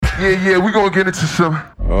Yeah, we gonna get into some.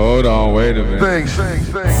 Hold on, wait a minute. Thanks.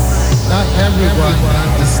 Not everyone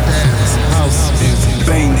understands house music.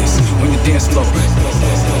 Bang this when you dance slow.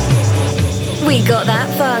 We got that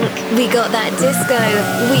funk, we got that disco,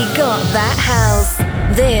 we got that house.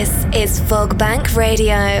 This is Fogbank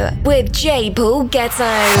Radio with J. Paul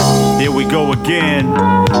Getto. Here we go again.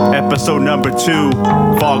 Episode number 2,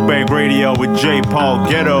 Fogbank Radio with J. Paul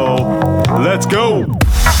Getto. Let's go.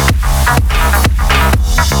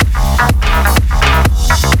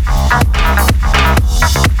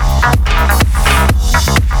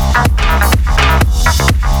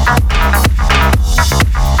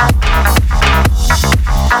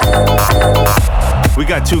 We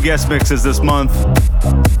got 2 guest mixes this month.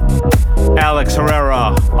 Alex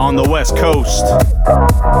Herrera on the West Coast,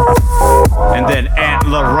 and then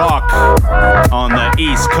Antler Rock on the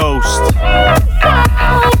East Coast.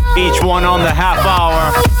 Each one on the half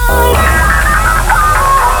hour.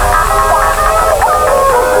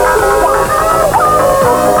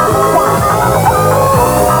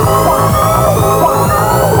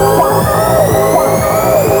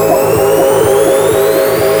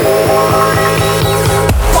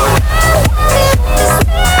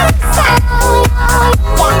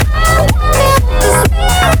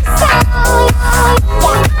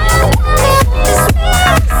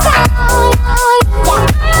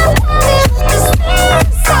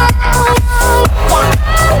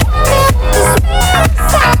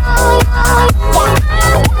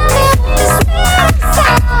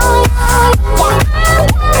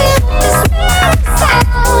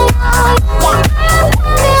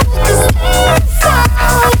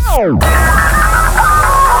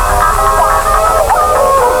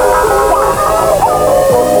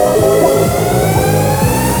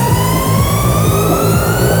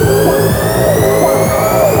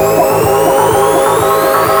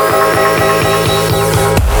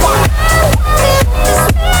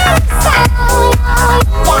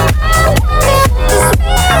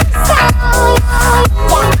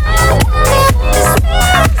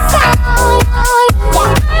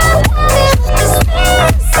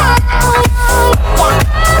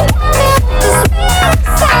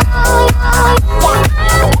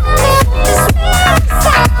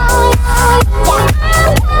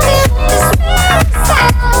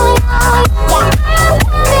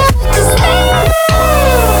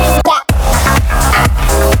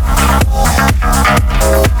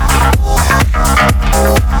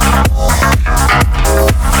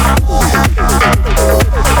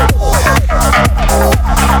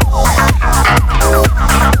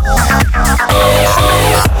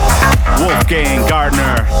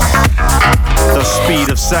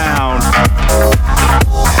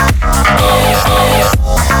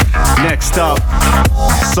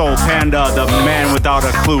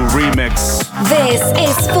 Remix. This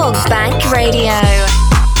is Fogbank Radio.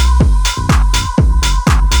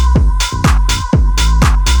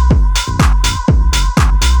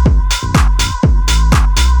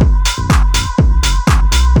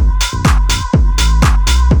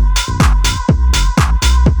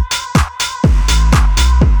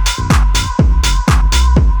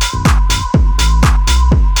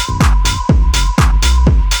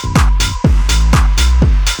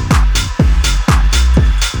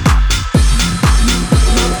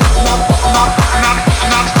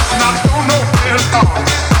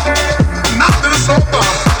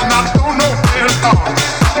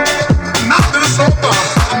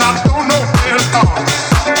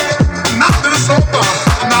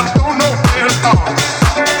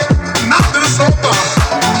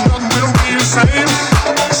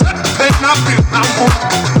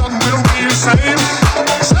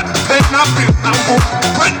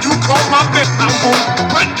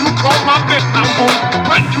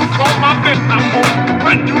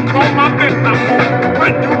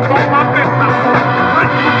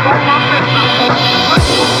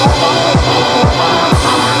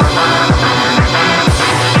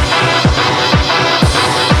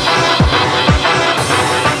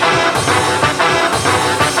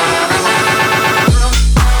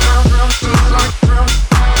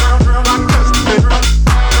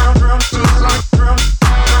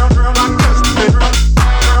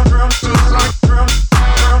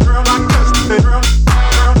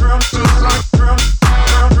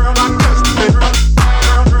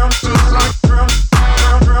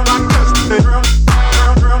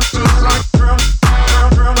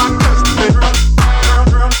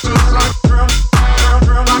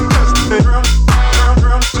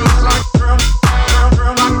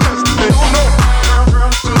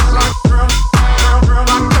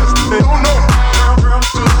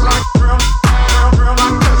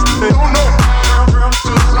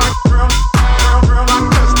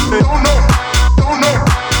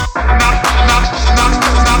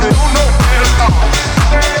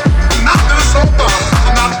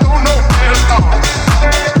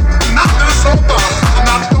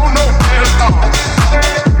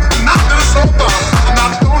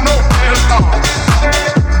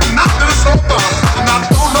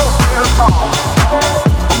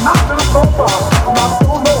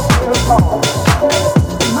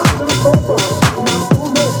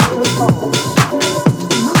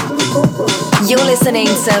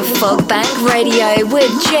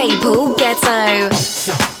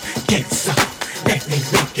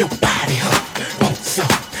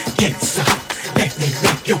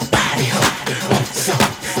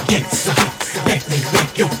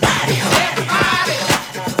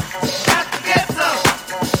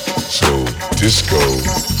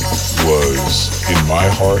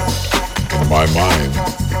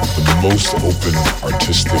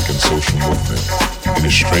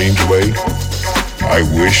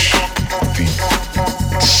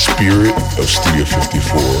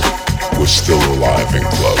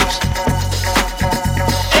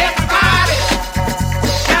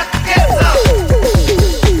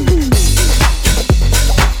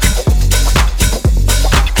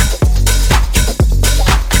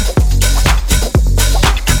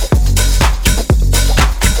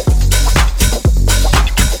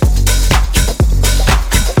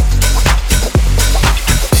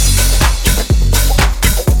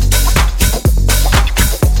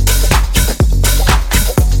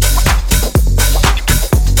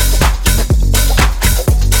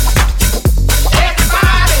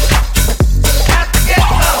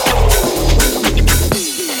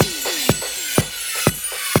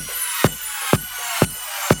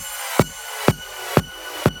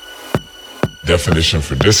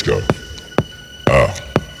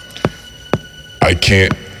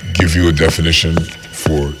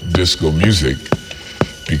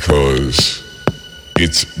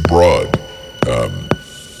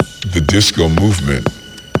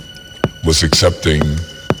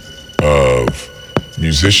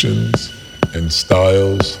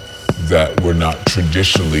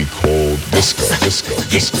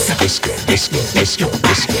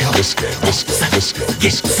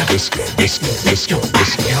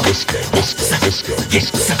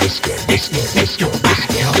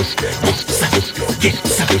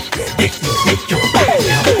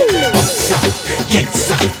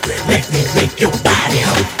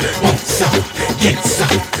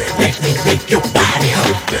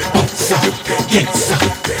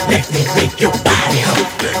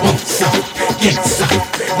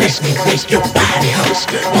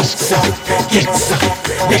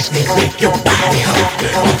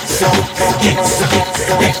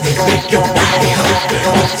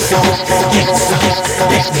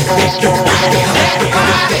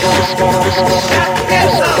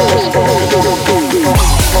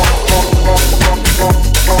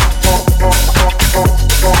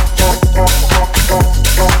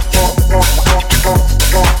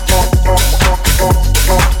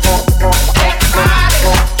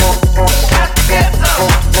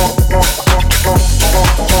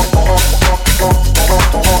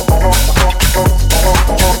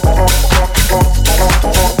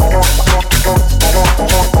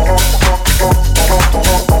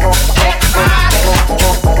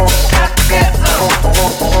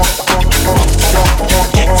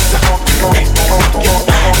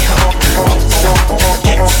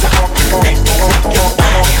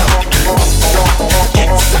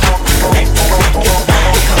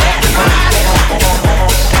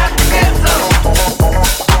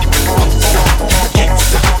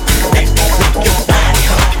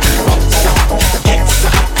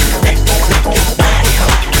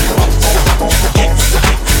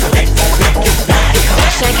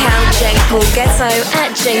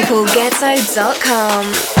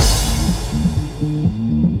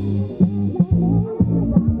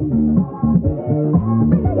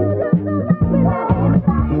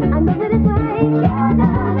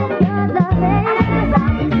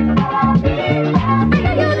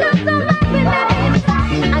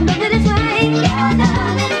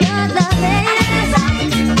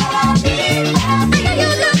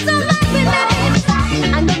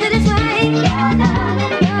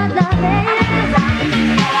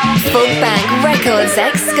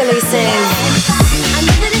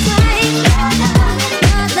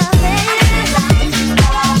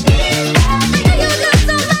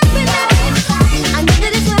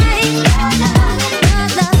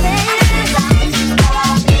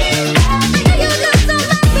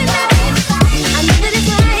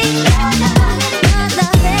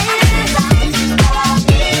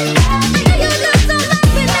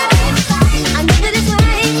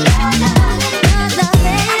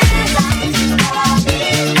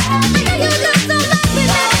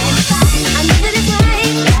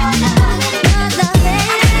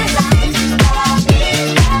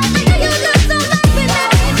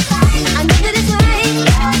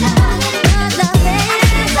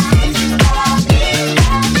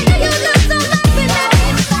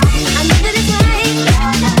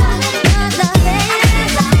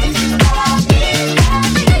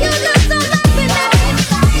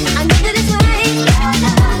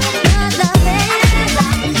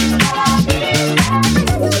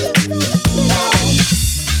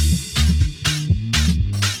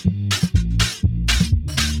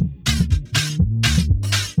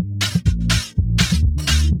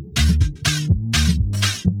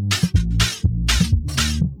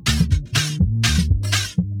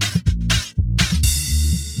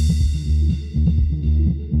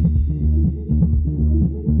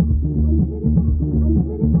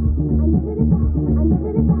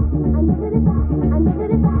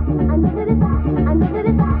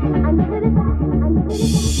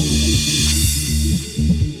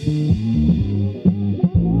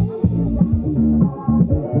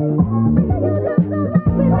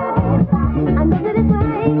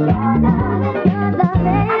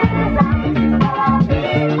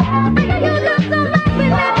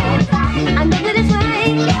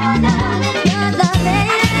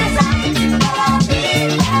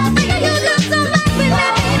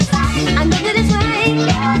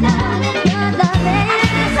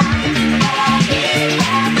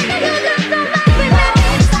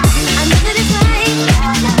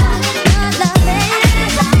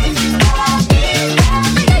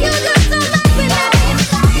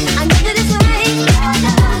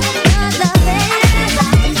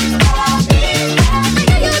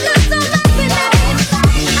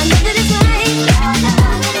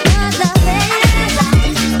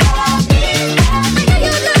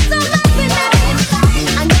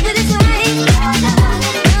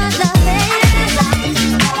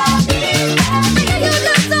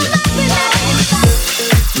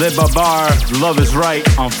 Le Babar, Love Is Right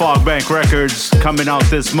on Fogbank Records, coming out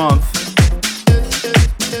this month.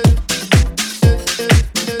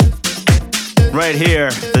 Right here,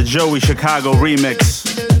 the Joey Chicago remix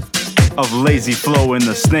of Lazy Flow and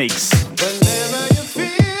the Snakes.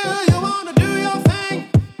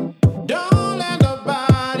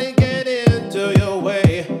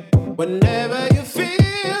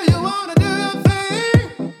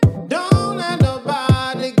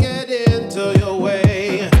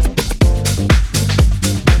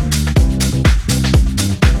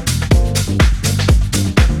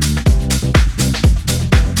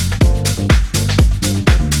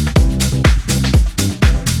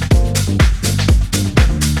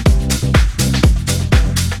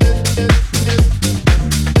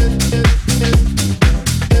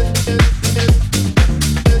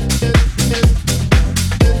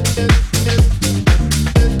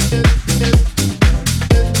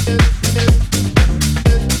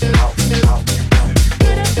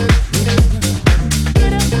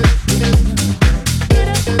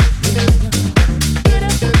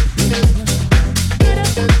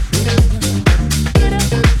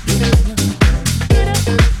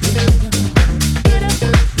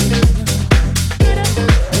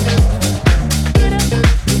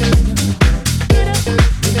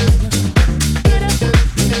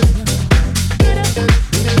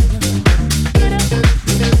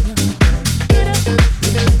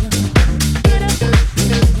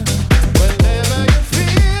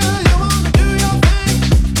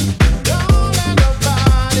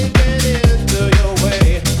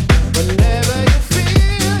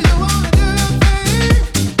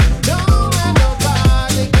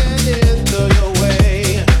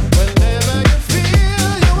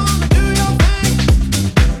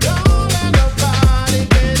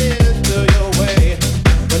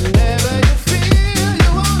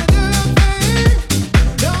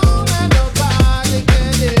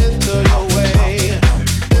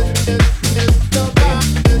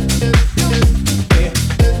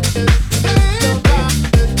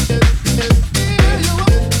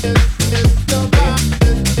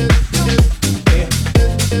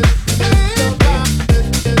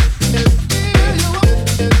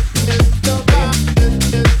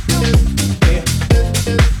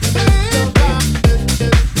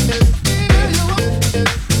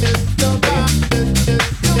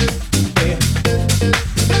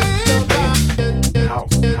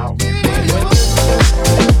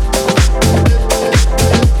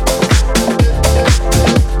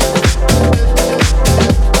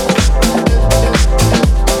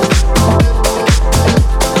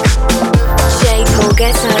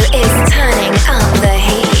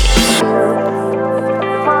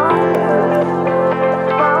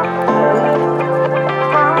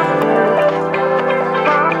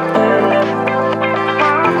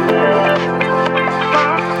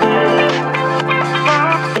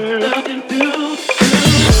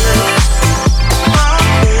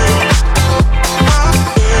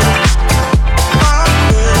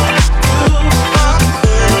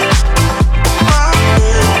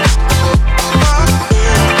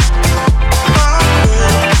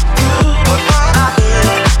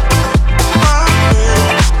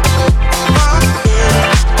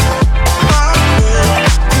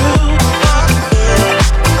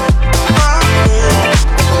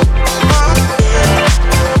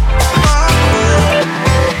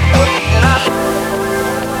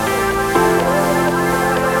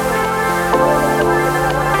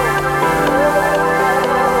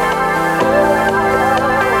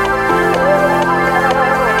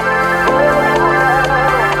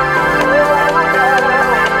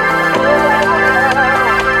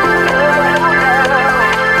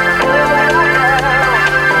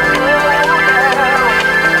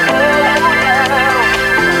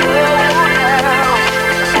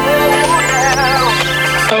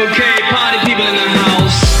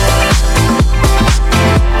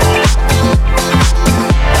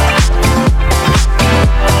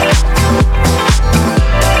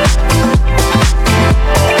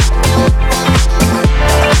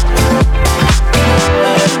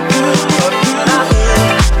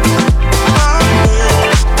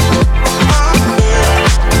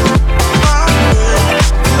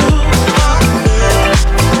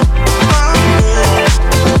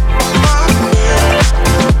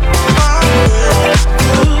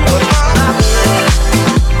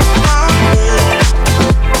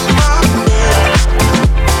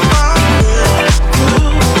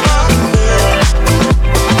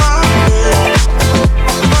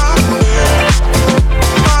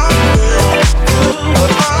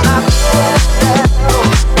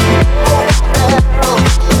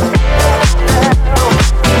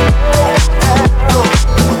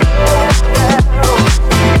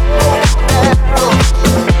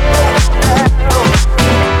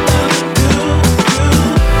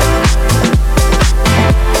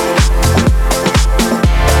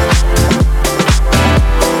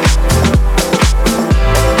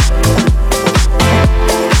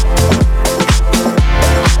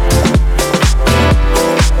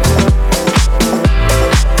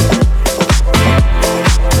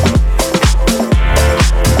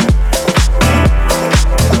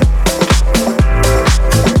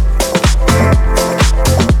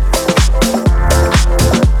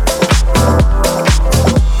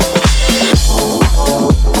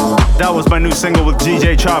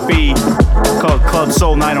 DJ Choppy called Club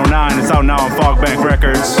Soul 909. It's out now on Fogbank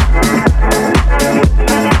Records.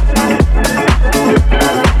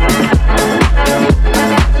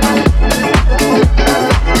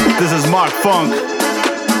 This is Mark Funk,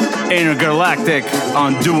 Intergalactic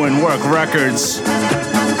on Doing Work Records.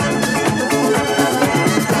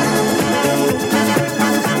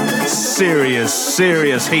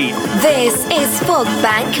 Serious heat. This is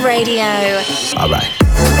Fogbank Radio. All right.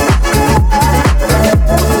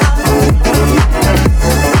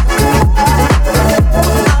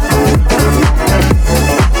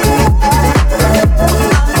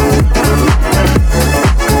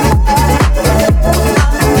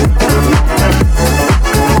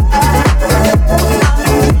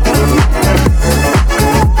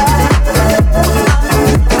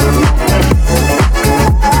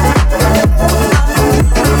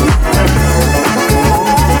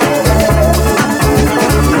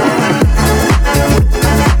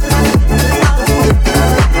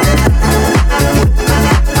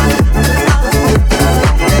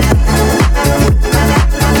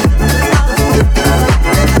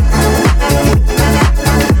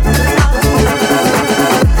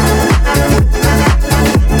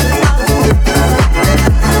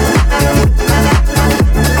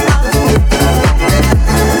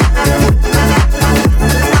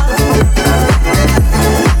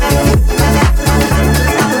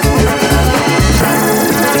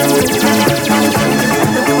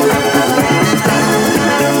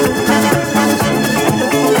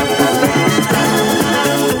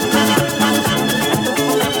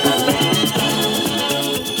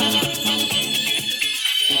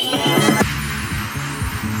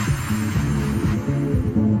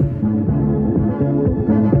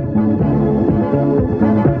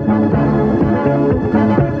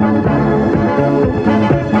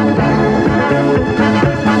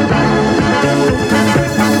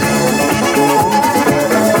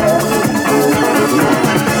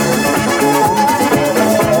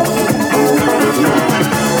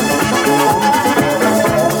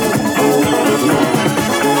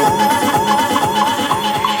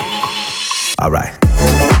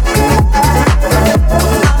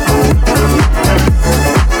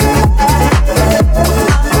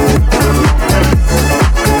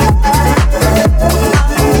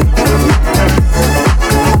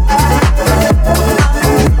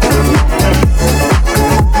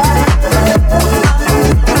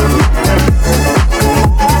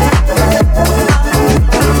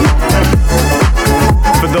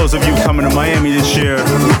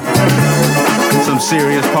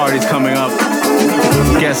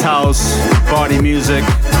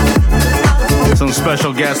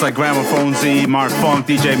 Special guests like Gramophone Z, Mark Funk,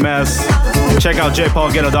 DJ Mess. Check out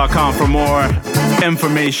jpaulgetto.com for more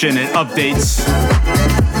information and updates.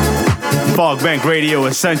 Fogbank Radio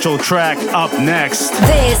Essential Track up next.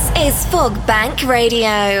 This is Fogbank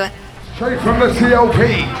Radio. Straight from the COP,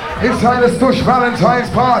 inside the Stush Valentine's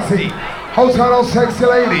Party. Hotel those sexy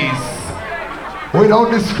ladies. We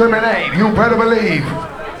don't discriminate, you better believe.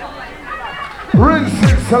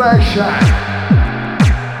 Rinsing selection.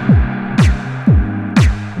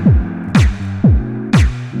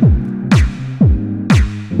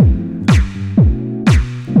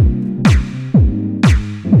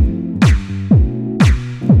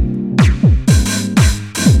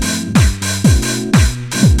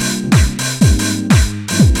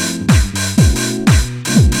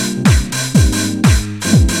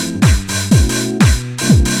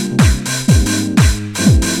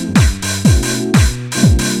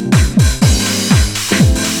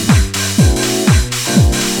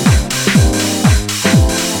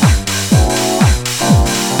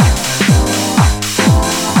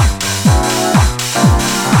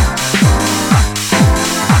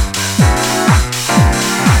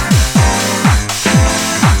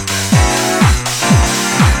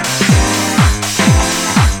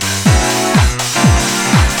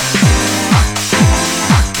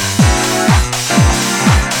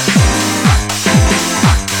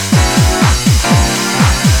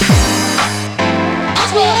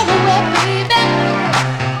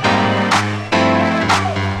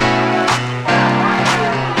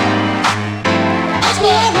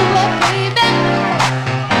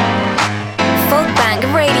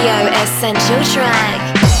 Essential Track.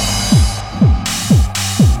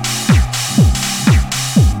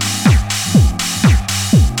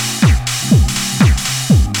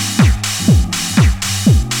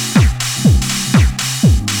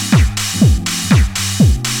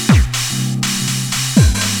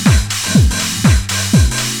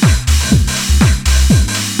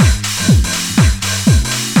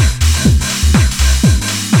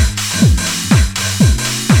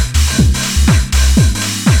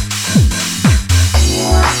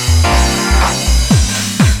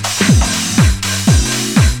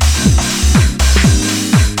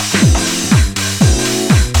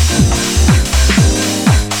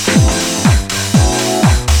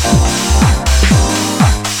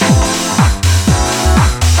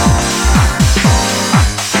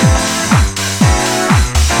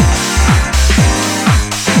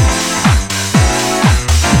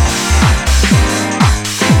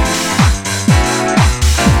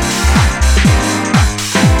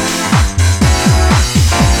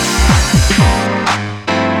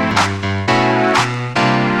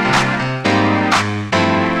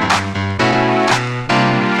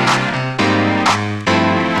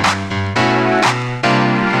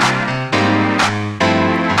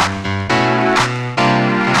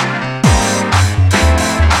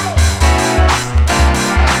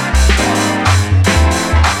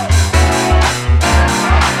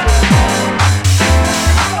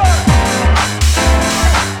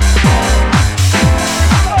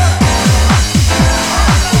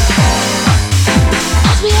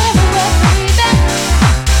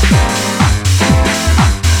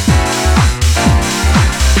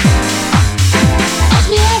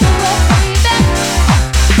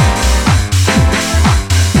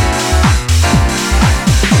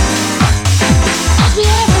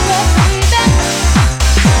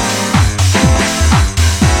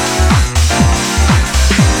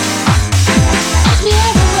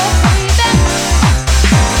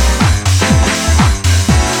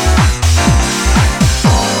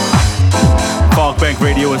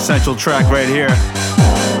 instrumental track right here.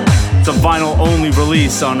 It's a vinyl-only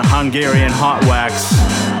release on Hungarian Hot Wax.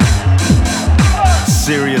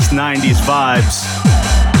 Serious 90s vibes.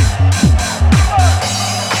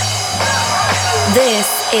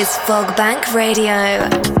 This is Fogbank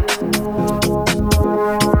Radio.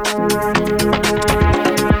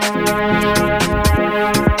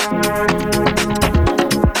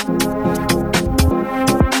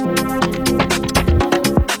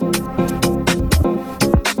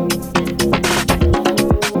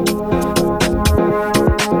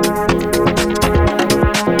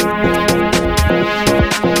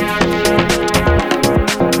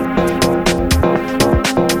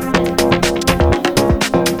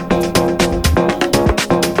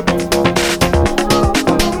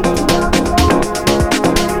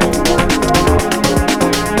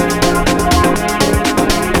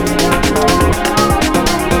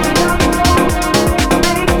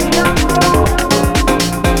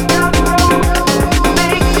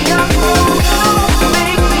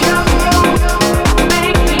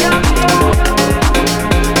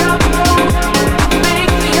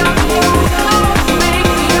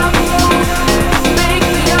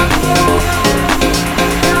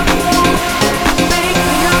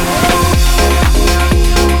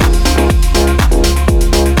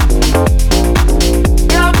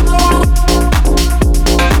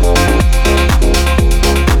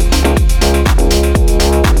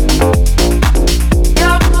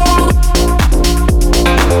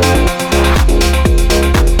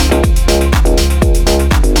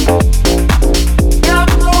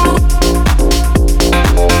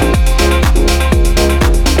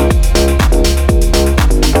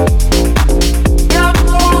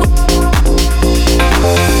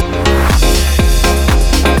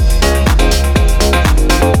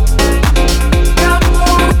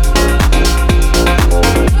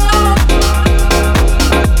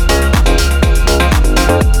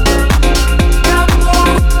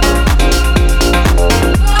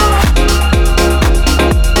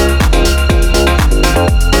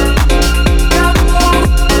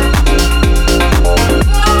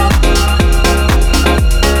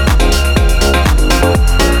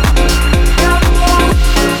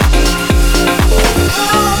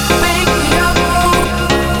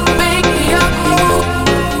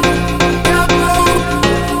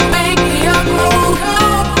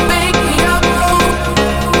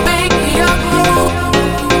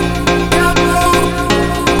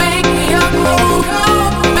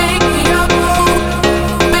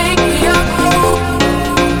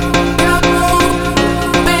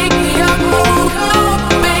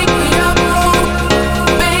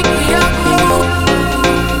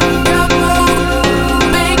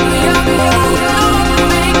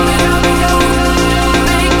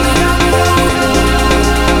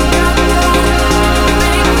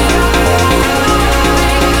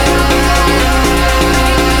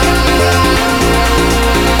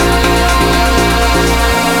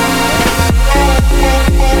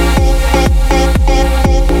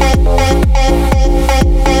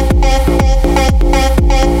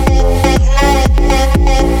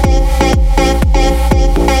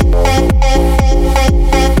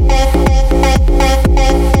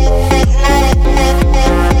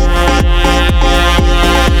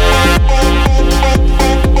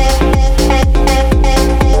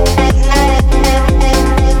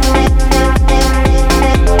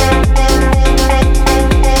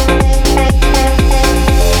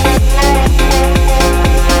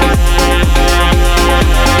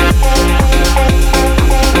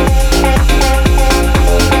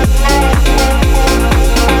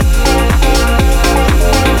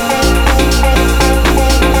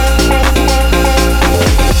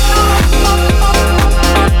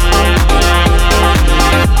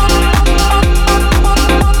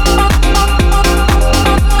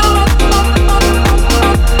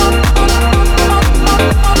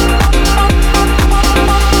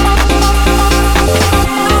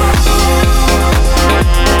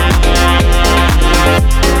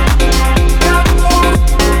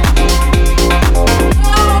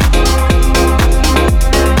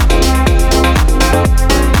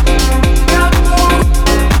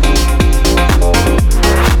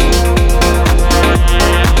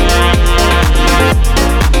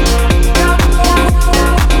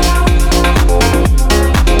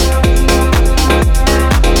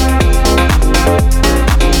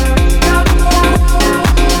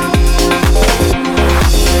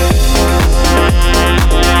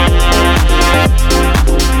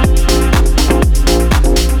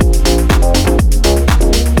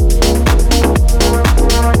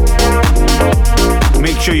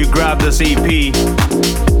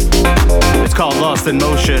 called Lost in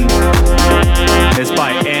Motion. It's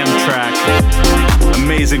by Amtrak.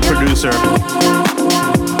 Amazing producer.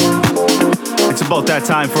 It's about that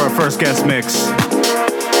time for our first guest mix.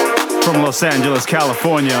 From Los Angeles,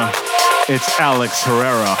 California, it's Alex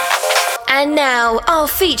Herrera. And now, our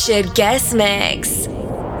featured guest mix. Let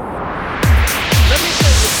me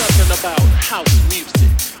tell you something about house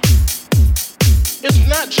music. It's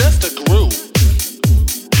not just a groove.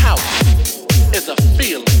 House is a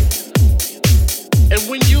feeling. And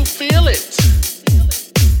when you feel it,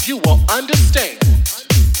 you will understand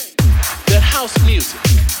that house music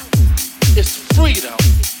is freedom.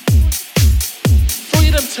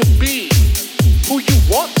 Freedom to be who you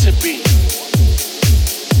want to be.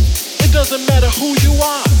 It doesn't matter who you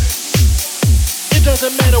are. It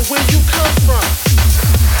doesn't matter where you come from.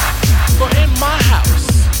 For in my house,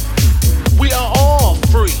 we are all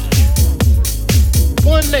free.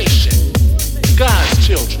 One nation, God's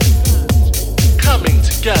children, coming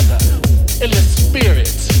together in the spirit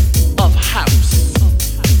of house.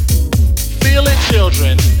 Feel it,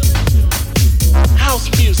 children. House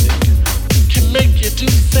music can make you do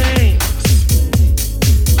things,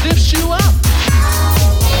 lifts you up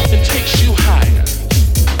and takes you higher.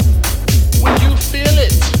 When you feel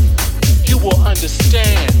it, you will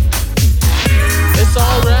understand. It's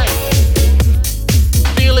alright.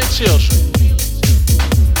 Feel it, children.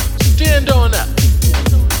 Stand on up.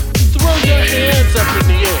 Throw your hands up in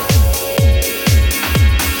the air.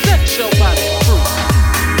 Set your body free.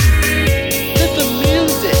 Let the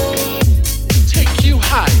music take you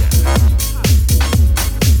higher.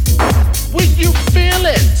 When you feel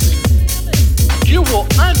it, you will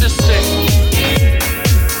understand.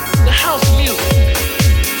 The house music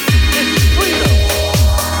is freedom.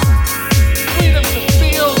 Freedom to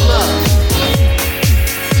feel love,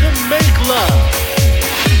 to make love,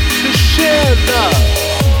 to share love.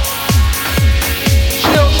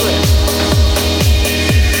 Children,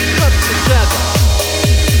 come together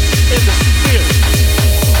in the spirit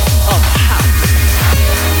of house.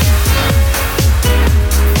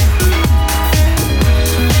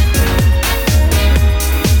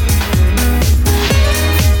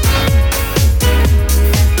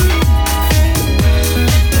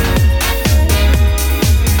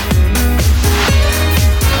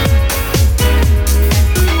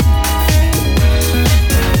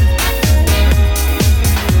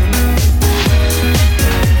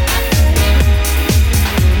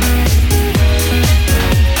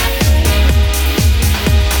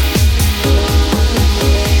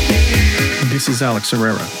 This is Alex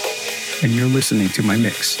Herrera, and you're listening to my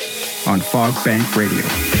mix on Fogbank Radio.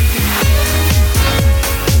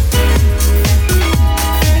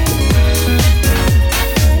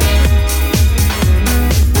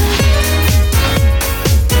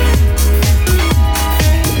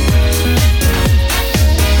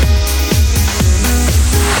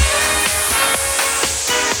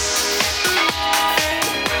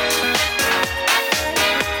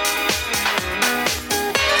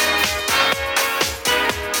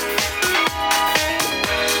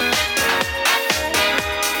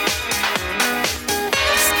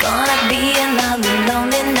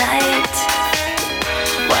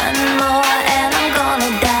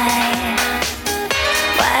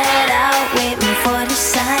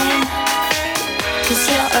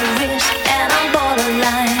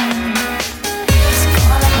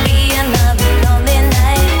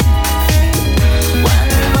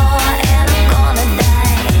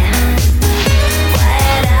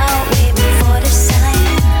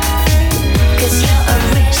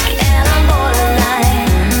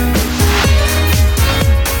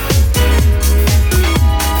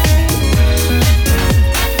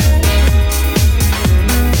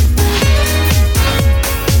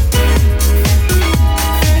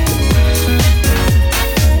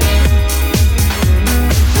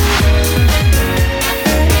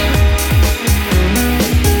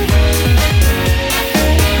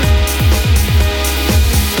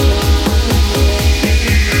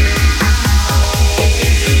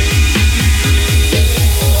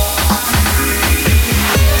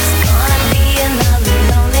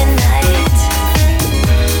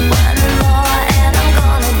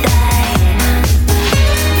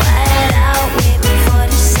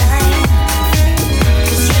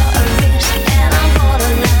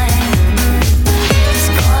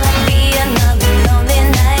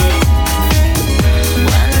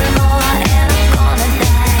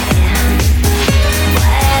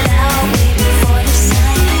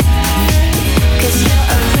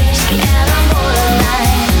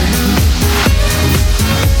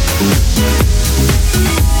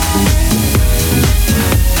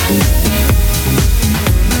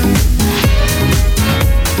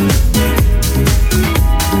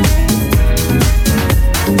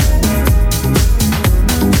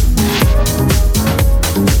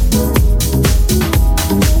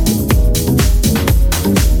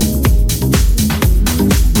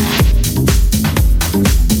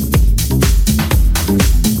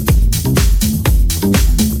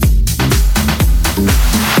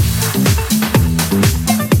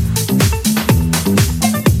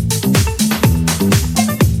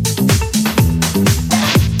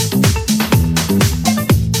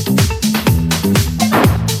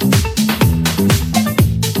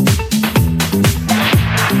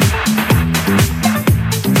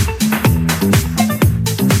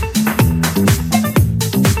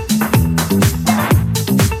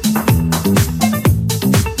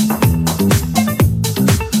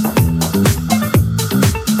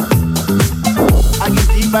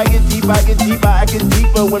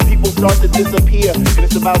 remember when people start to disappear and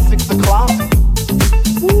it's about 6 o'clock?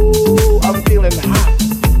 Ooh, I'm feeling hot.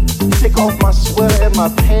 Take off my sweater and my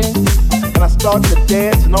pants and I start to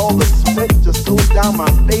dance and all the sweat just goes down my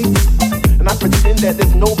face and I pretend that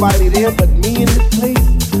there's nobody there but me in this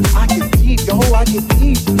place. I get deep, yo, I get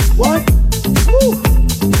deep. What? Woo.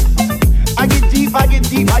 I get deep, I get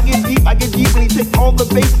deep, I get deep, I get deep, and he takes all the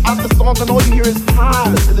bass out the song, and all you hear is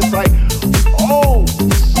highs, and it's like, oh,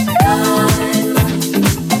 shit.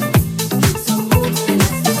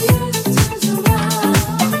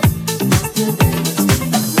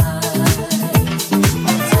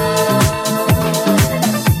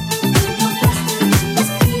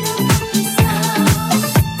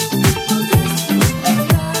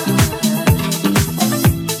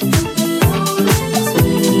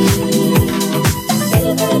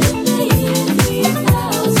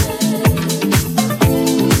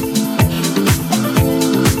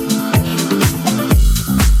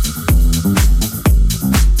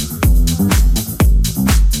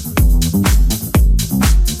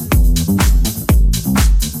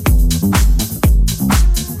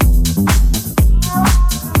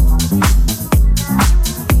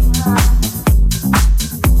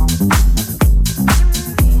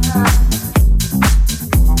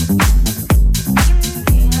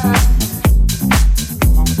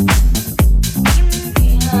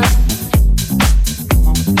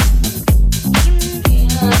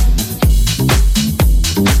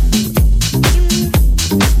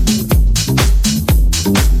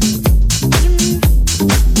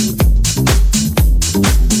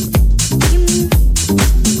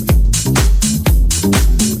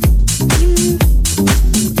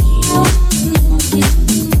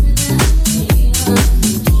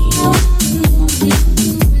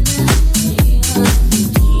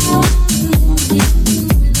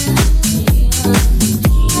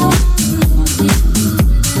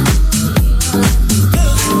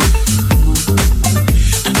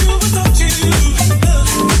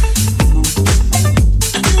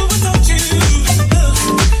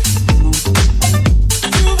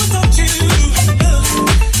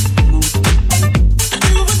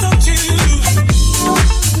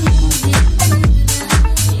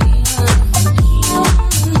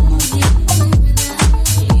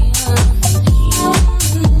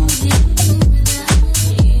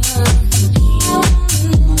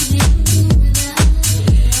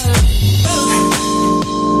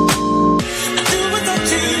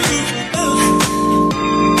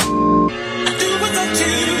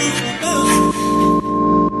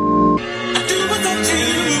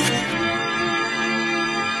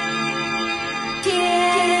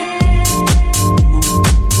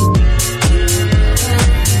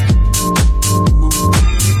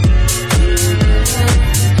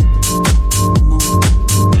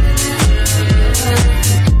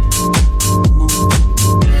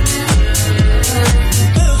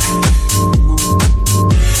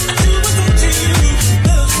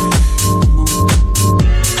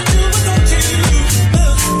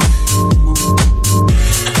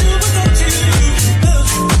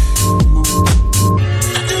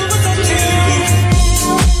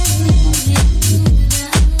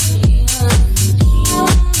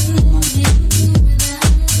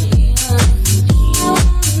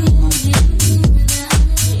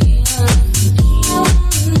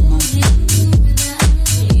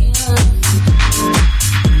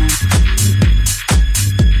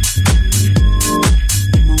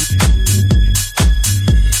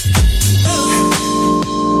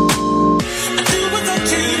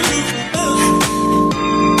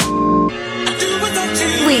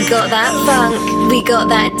 got that funk, we got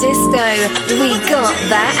that disco, we got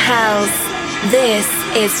that house. This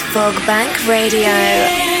is Fogbank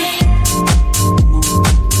Radio.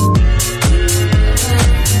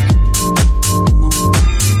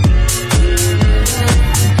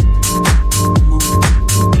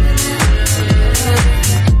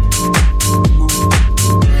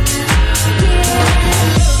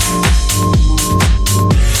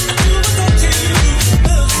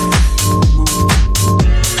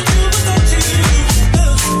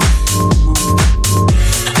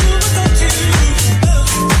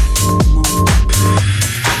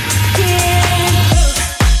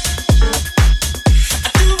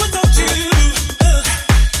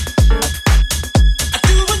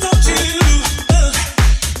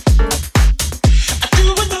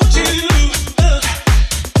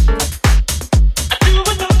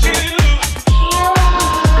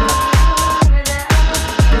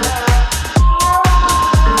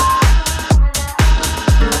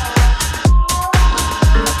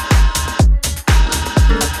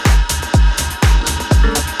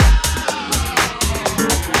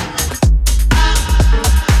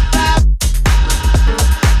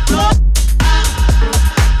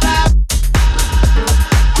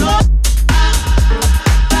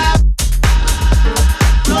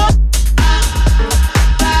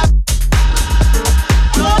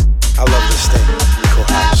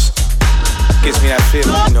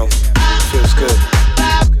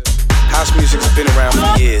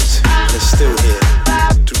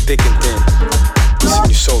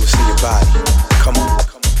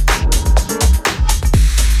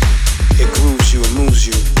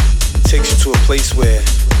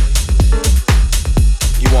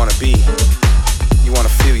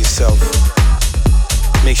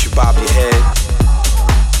 bob your head,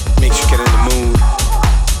 makes you get in the mood.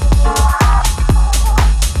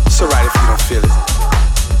 It's alright if you don't feel it,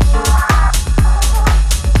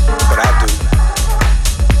 but I do.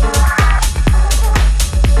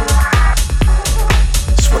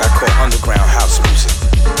 It's what I call underground house music.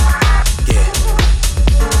 Yeah.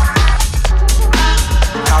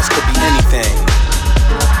 House could be anything.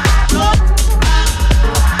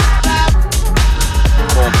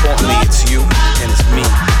 More importantly, it's you and it's me.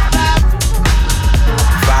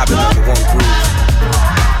 Vibing under one groove.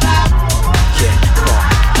 Yeah, come on.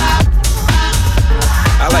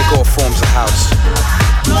 I like all forms of house,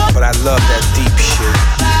 but I love that deep shit,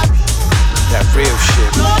 that real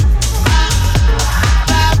shit.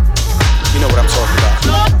 You know what I'm talking about.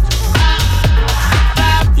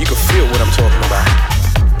 You can feel what I'm talking about.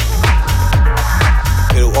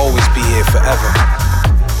 It'll always be here forever.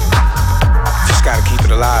 Just gotta keep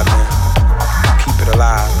it alive, man. Keep it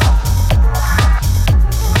alive.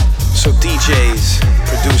 So DJs,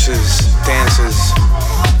 producers, dancers,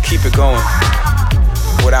 keep it going.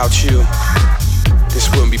 Without you, this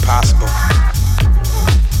wouldn't be possible.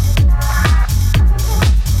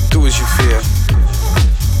 Do as you feel.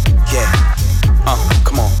 Yeah.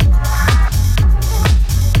 Come on.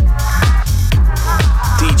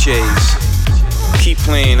 DJs, keep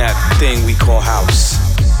playing that thing we call house.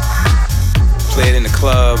 Play it in the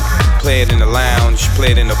club, play it in the lounge,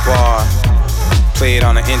 play it in the bar, play it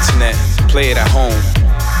on the internet, play it at home.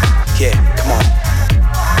 Yeah, come on.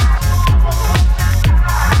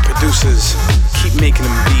 Producers, keep making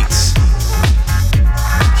them beats.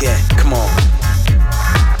 Yeah, come on.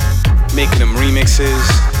 Making them remixes.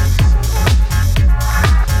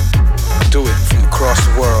 Do it from across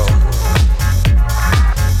the world.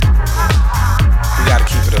 We gotta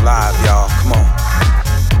keep it alive, y'all. Come on.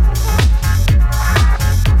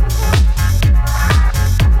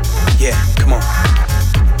 Yeah, come on.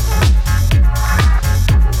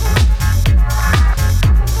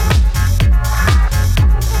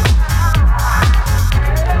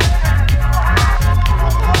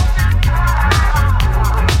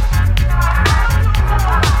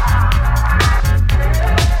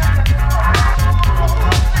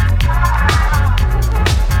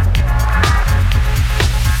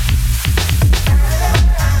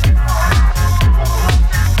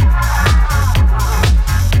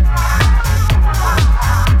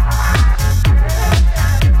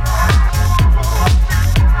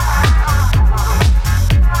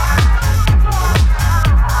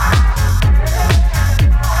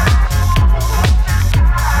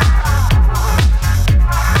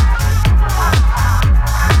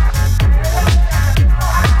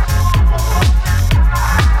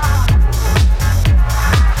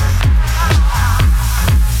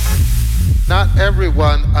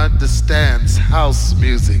 Everyone understands house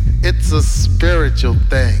music. It's a spiritual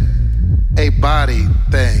thing, a body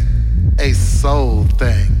thing, a soul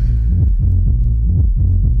thing,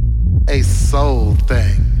 a soul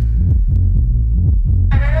thing.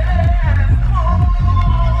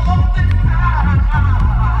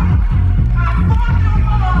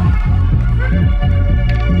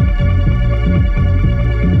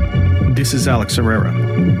 This is Alex Herrera,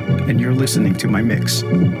 and you're listening to my mix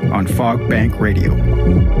on Fogbank Radio.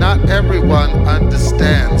 Not everyone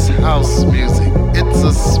understands house music. It's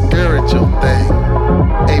a spiritual thing,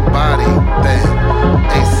 a body thing,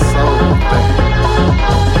 a soul thing,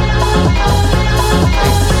 a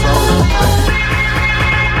soul thing.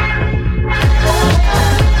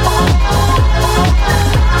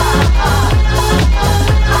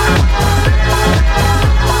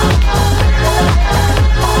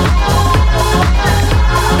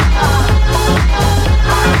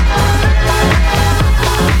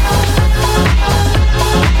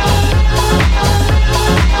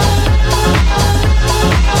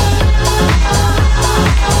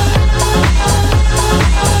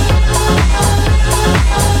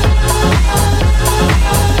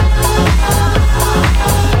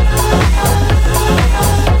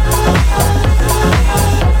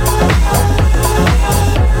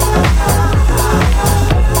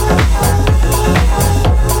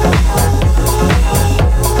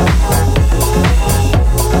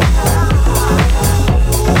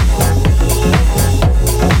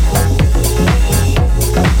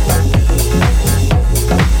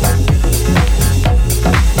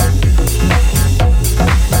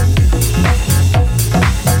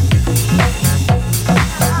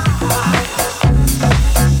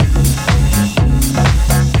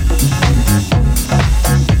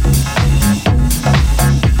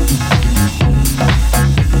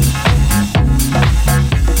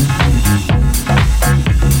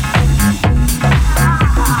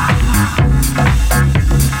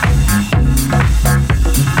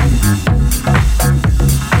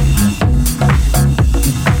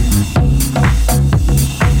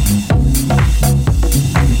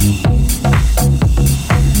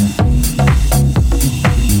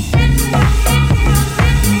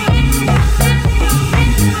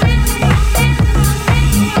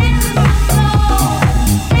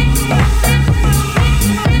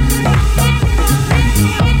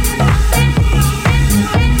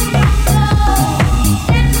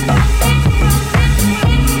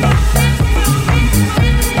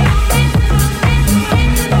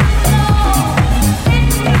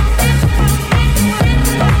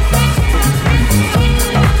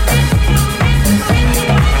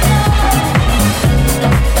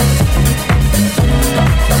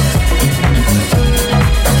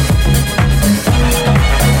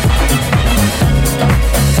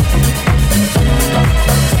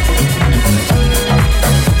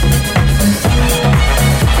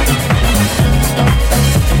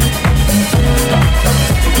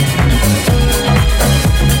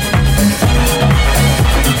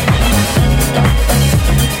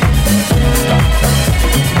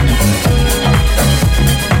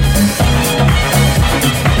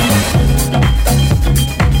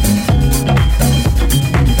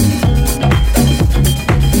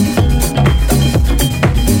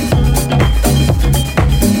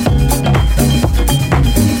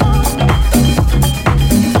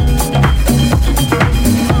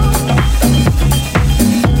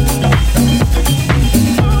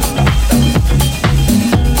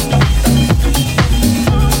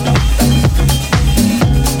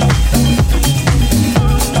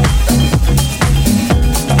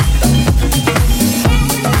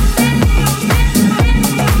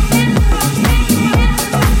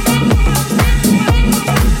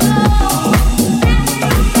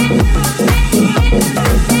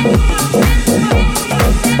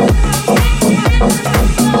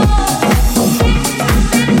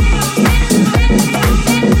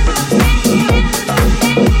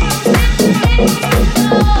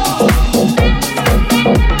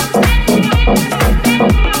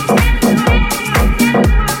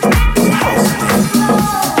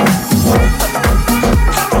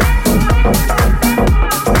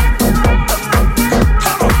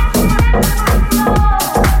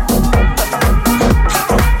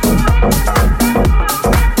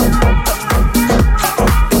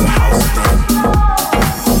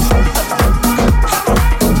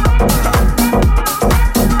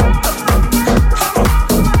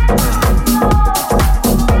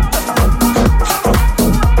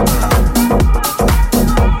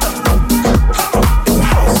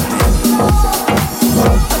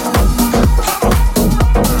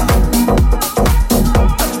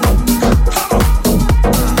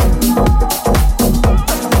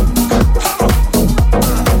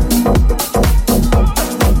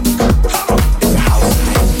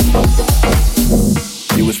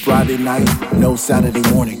 know Saturday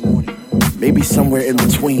morning, maybe somewhere in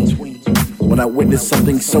between, when I witnessed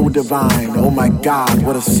something so divine. Oh my God,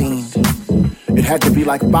 what a scene. It had to be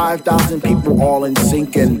like 5,000 people all in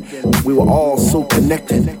sync, and we were all so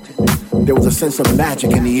connected. There was a sense of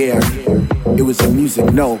magic in the air. It was the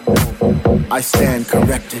music, no, I stand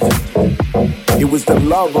corrected. It was the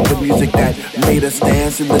love of the music that made us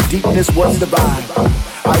dance, and the deepness was the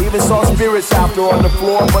vibe. I even saw spirits after on the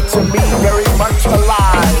floor, but to me, very much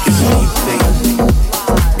alive. It's a deep thing.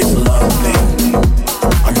 It's a love thing.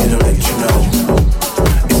 I'm here to let you know.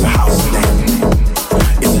 It's a house thing.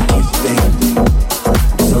 It's a deep thing.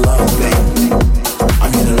 It's a love thing.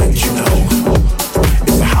 I'm here to let you know.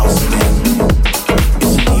 It's a house thing.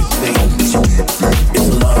 It's a deep thing. It's a deep thing. It's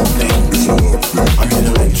a love thing. It's a love thing. I'm here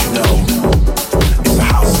to let you know. It's a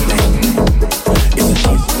house thing. It's a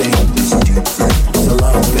deep thing. It's a deep thing. It's a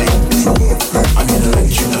love thing. It's a love thing. I'm here to let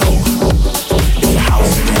you know. It's a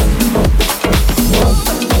house thing.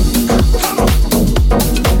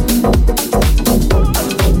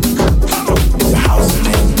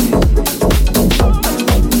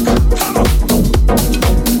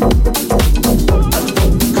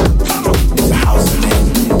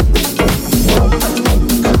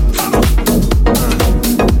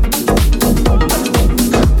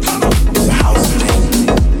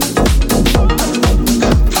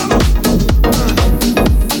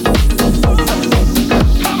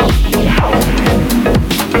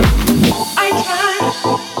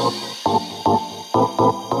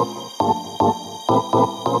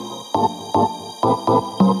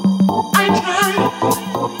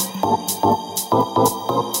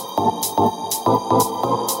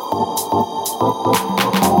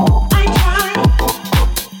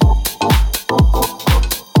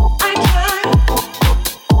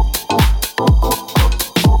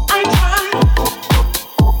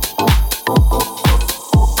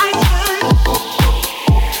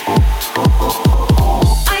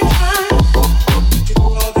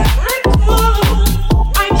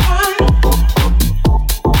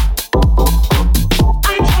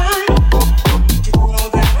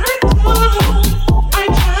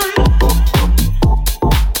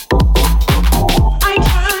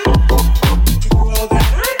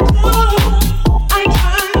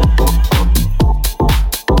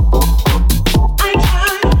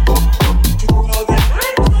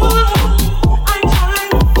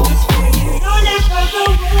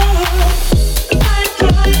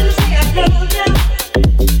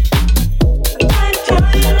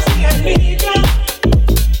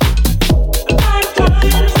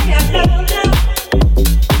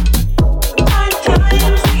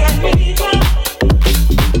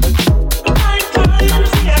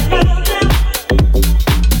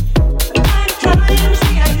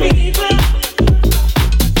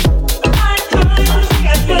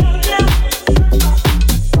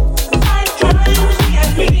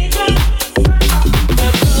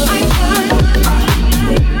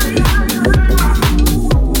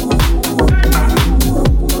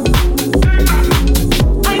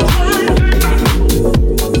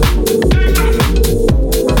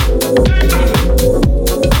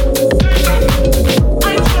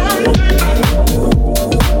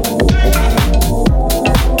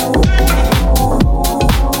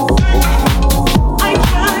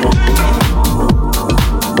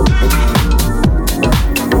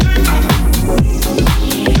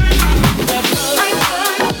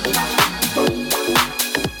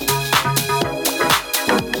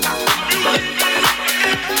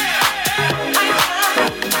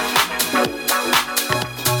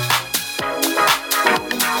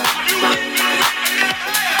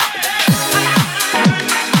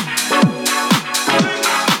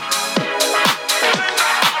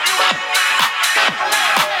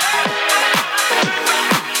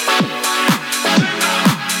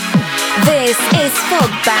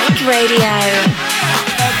 Fogbank Radio.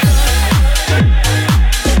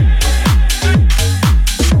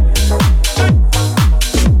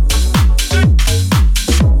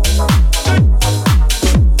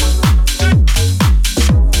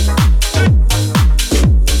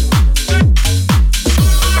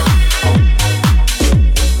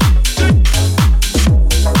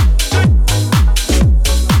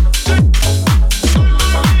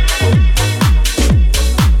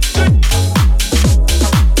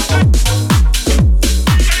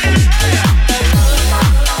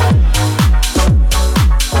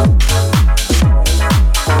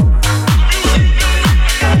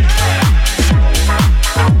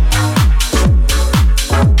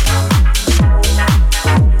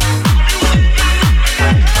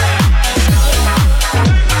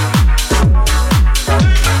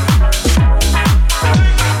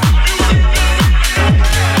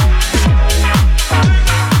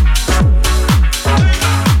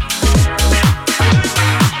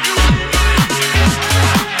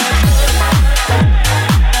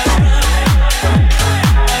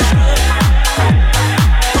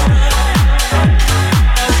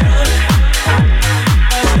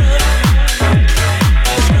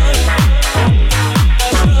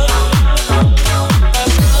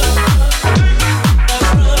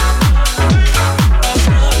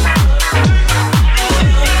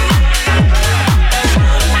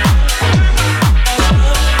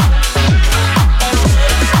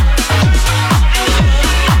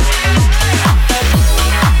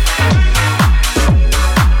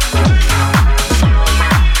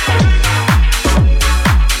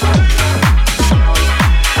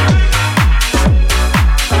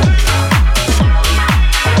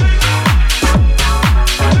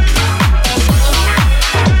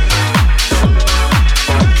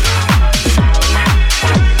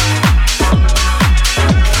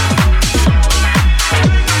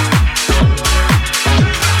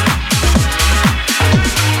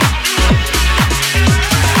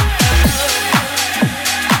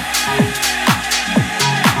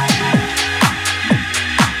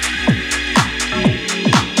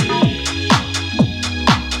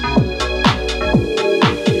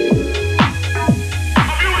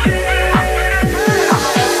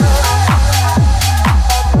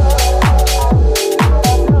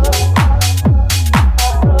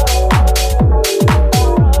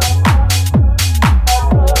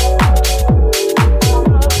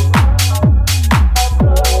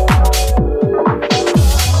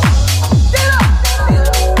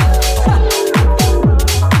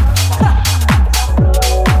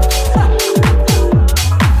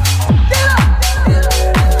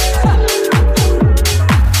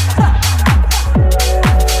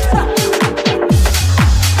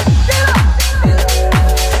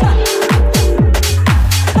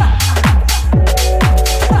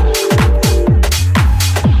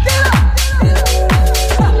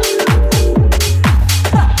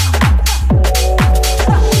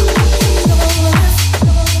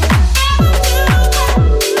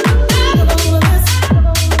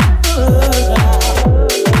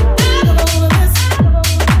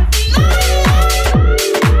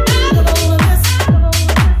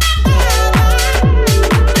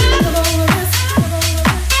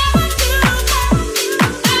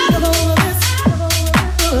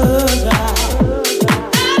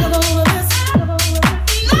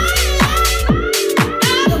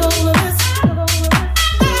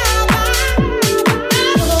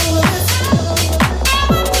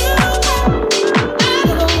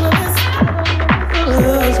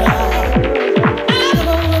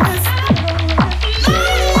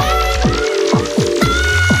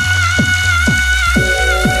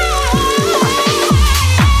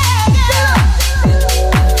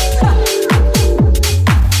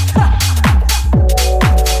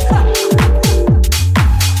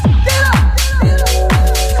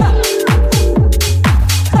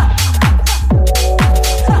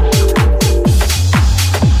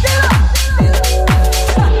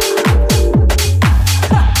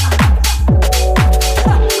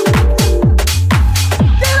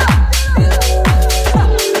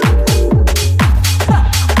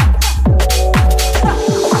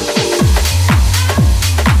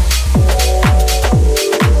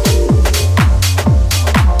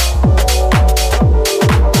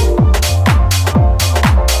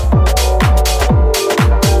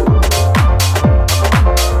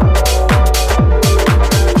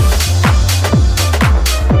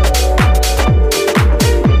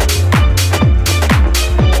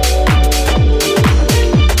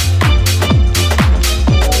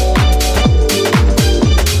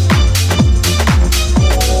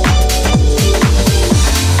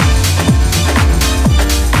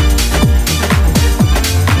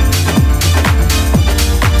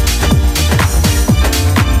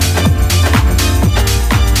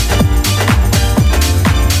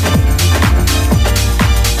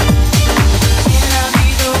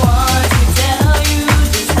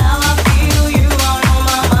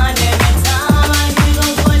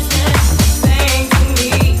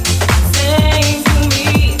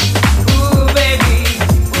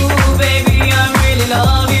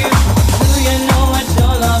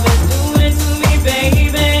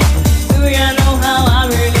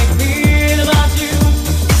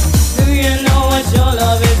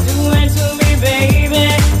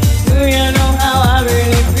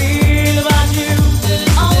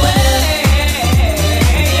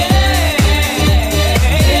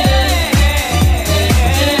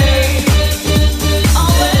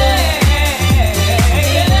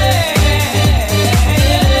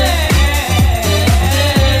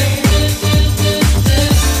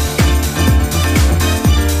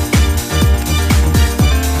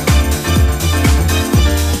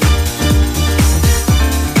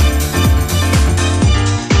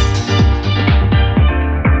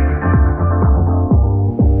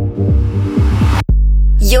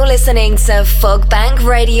 listening to Fogbank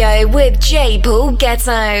Radio with J. Paul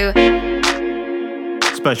Getto.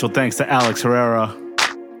 Special thanks to Alex Herrera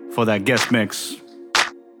for that guest mix.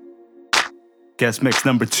 Guest mix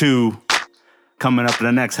number 2 coming up in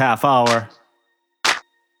the next half hour.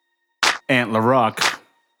 Antler Rock,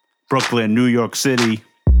 Brooklyn, New York City.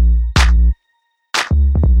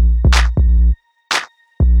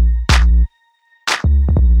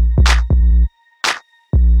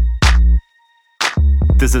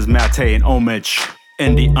 This is Mate and Omich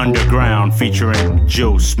in the Underground featuring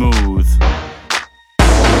Joe Smooth.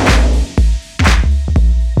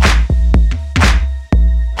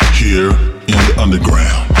 Here in the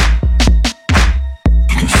underground,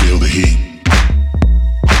 you can feel the heat.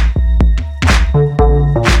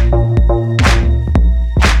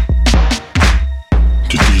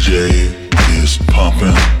 The DJ is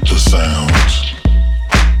pumping the sounds.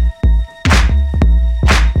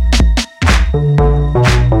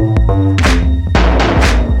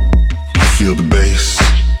 You feel the bass,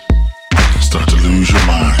 start to lose your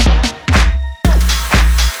mind.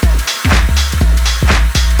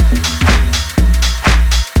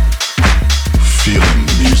 Feeling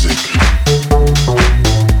the music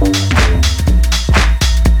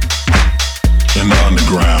in the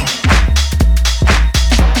underground.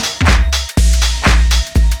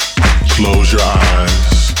 Close your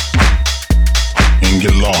eyes and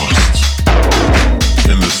get lost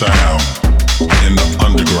in the sound in the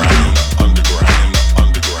underground. Underground,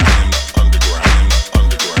 underground, underground,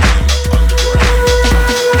 underground, underground.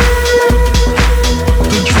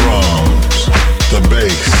 The drums, the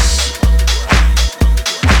bass.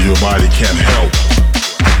 Your body can't help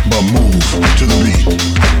but move to the beat.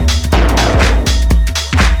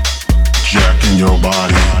 Jacking your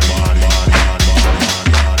body.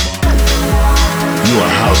 You're a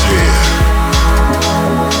house head.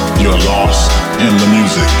 You're lost in the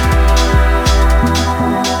music.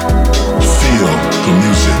 Feel the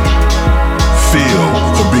music. Feel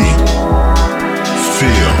the beat.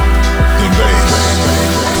 Feel the bass.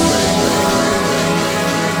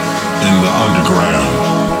 In the underground.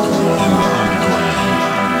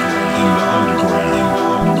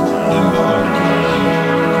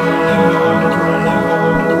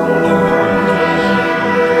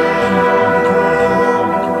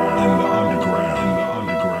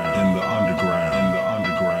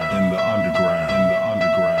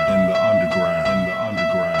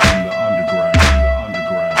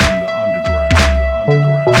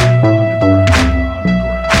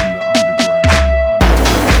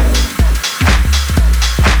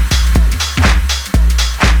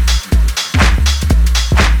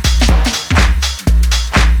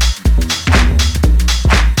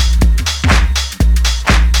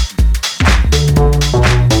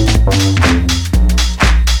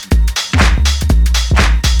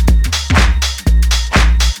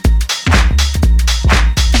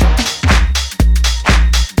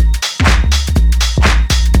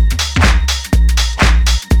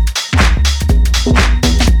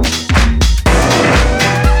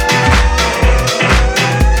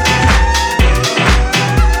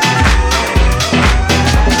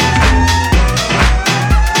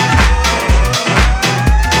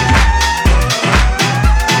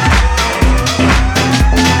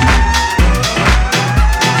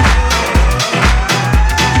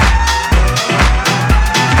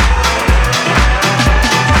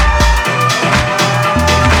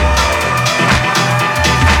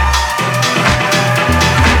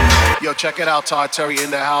 Check it out, Todd Terry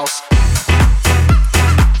in the house.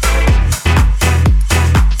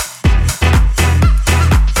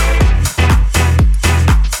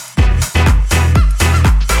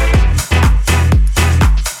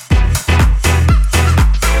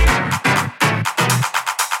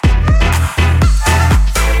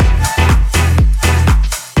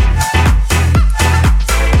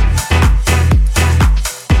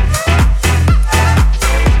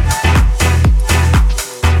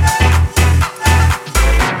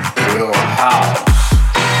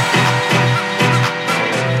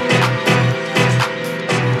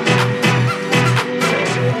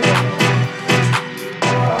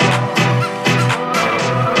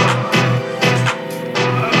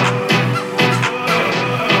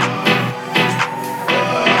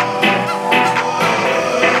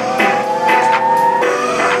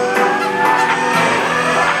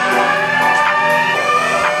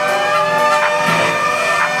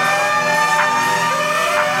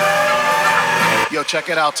 Check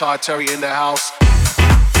it out, Todd Terry in the house.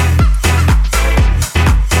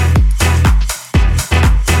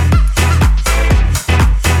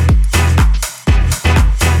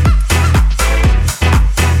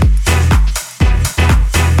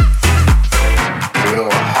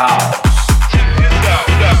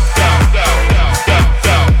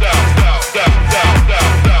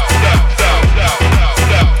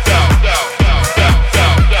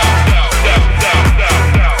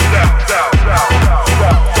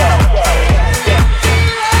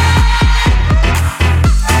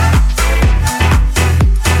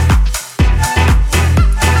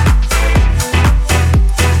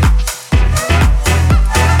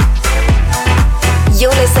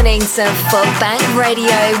 listening to Fogbank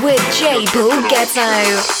Radio with J. Paul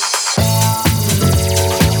Getto.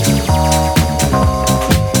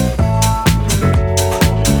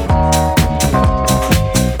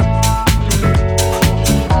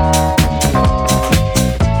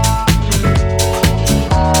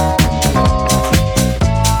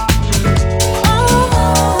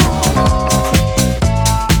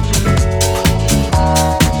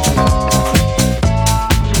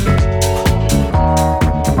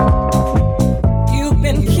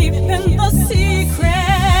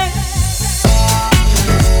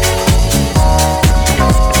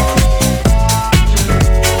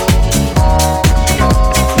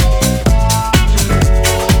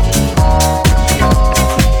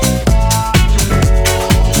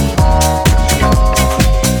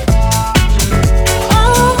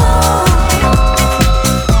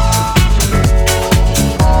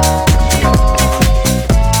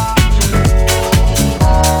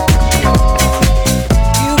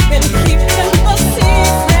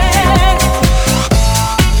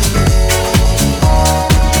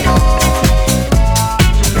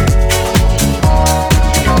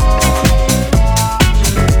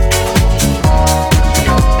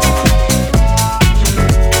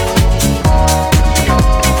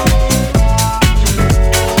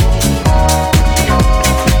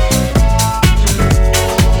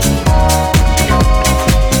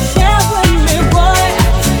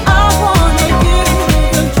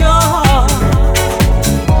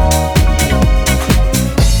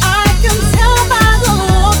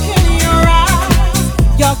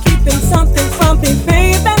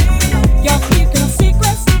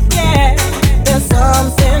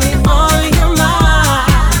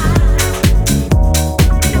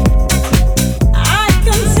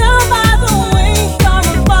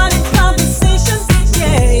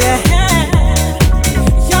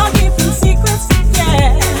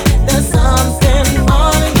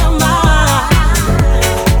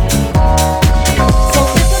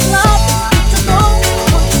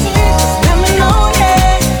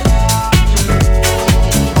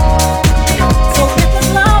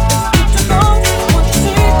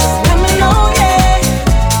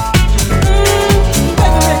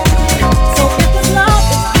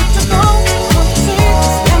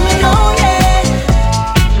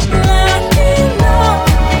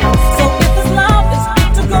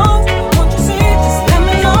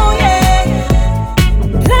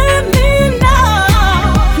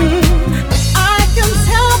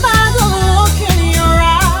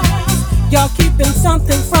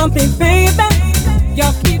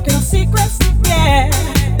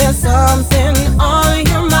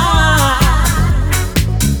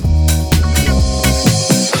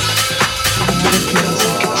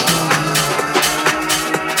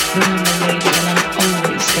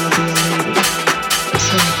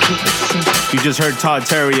 Heard Todd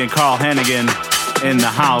Terry and Carl Hannigan in the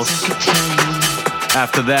house.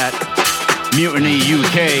 After that, Mutiny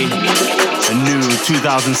UK, a new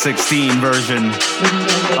 2016 version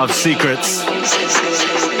of Secrets.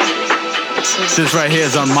 This right here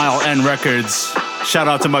is on Mile End Records. Shout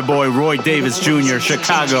out to my boy Roy Davis Jr.,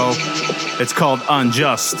 Chicago. It's called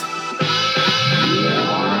Unjust. All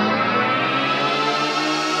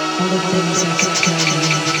the things I could tell you.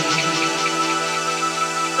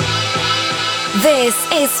 This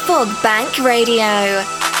is Fogbank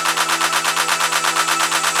Radio.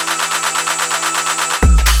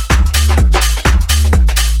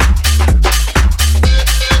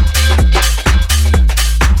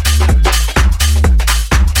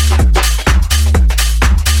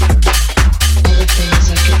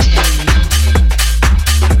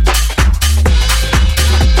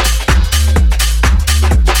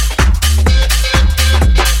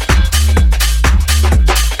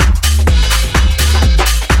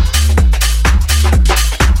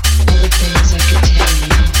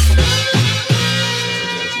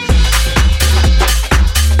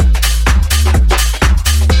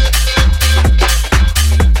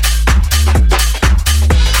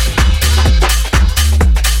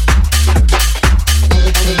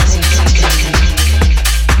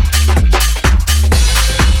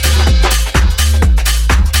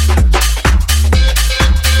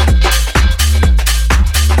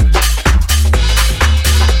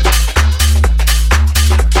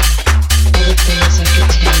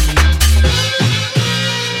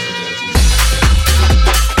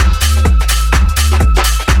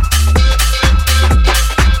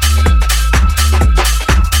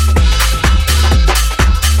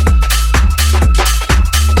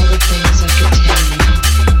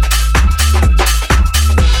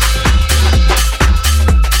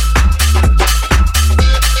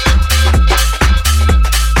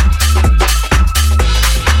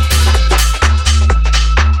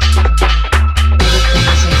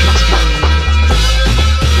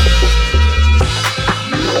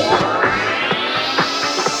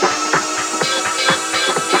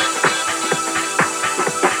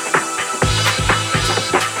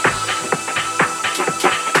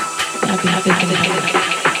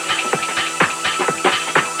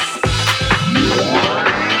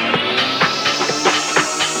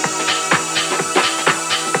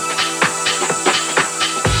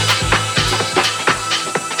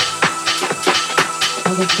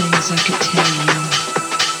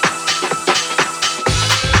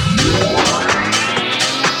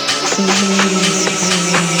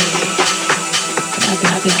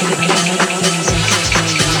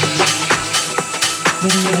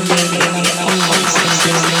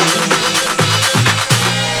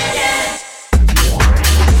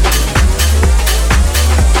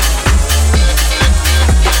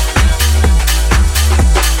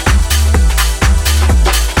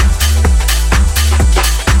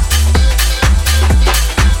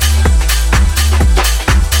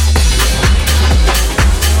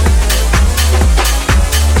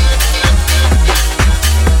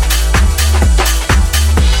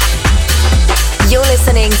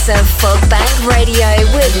 to Fogbank Radio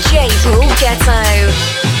with J. Paul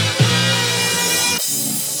Getto.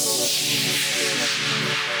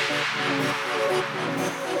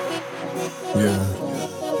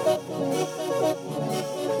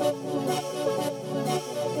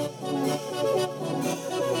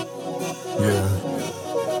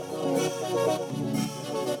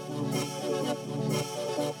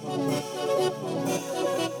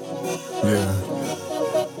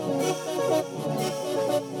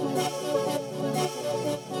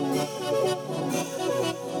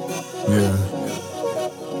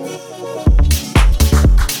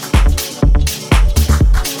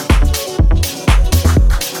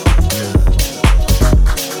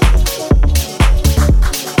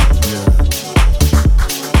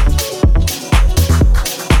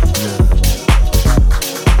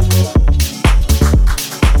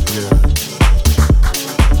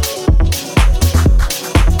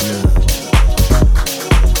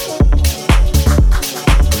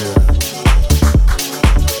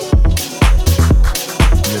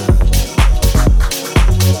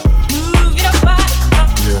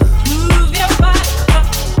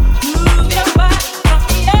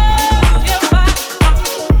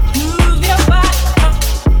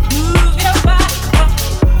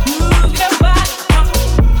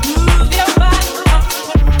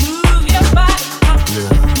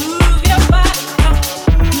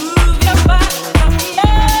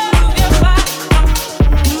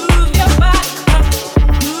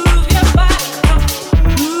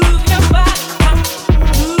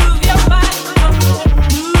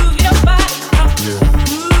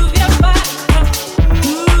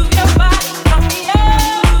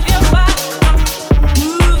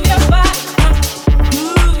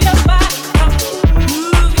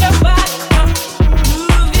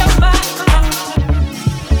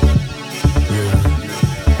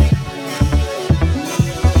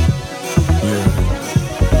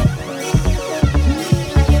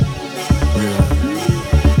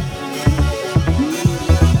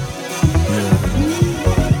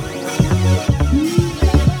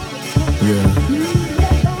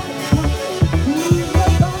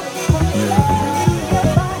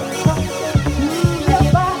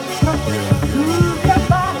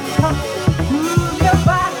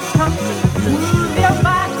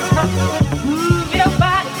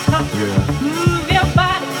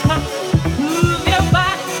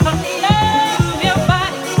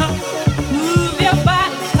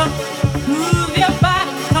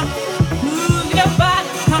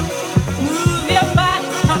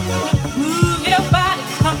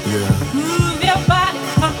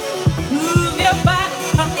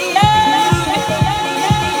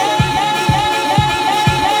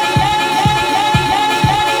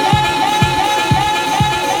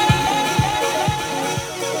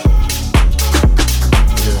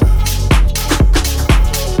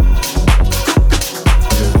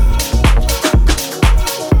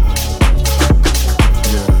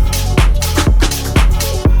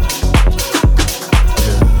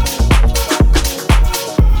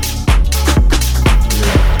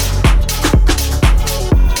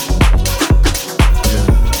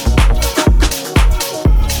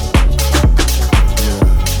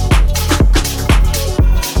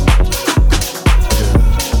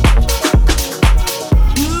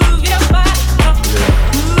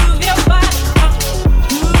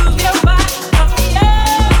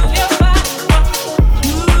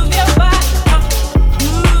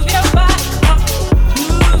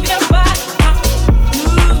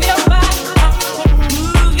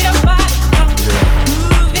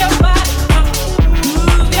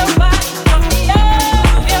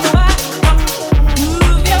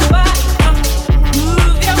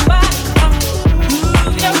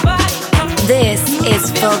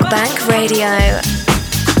 Fogbank Radio.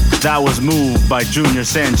 That was Move by Junior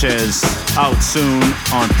Sanchez, out soon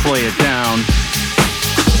on Play It Down.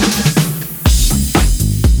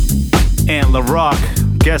 Antler Rock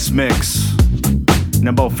guest mix in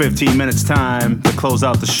about 15 minutes time to close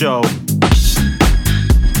out the show.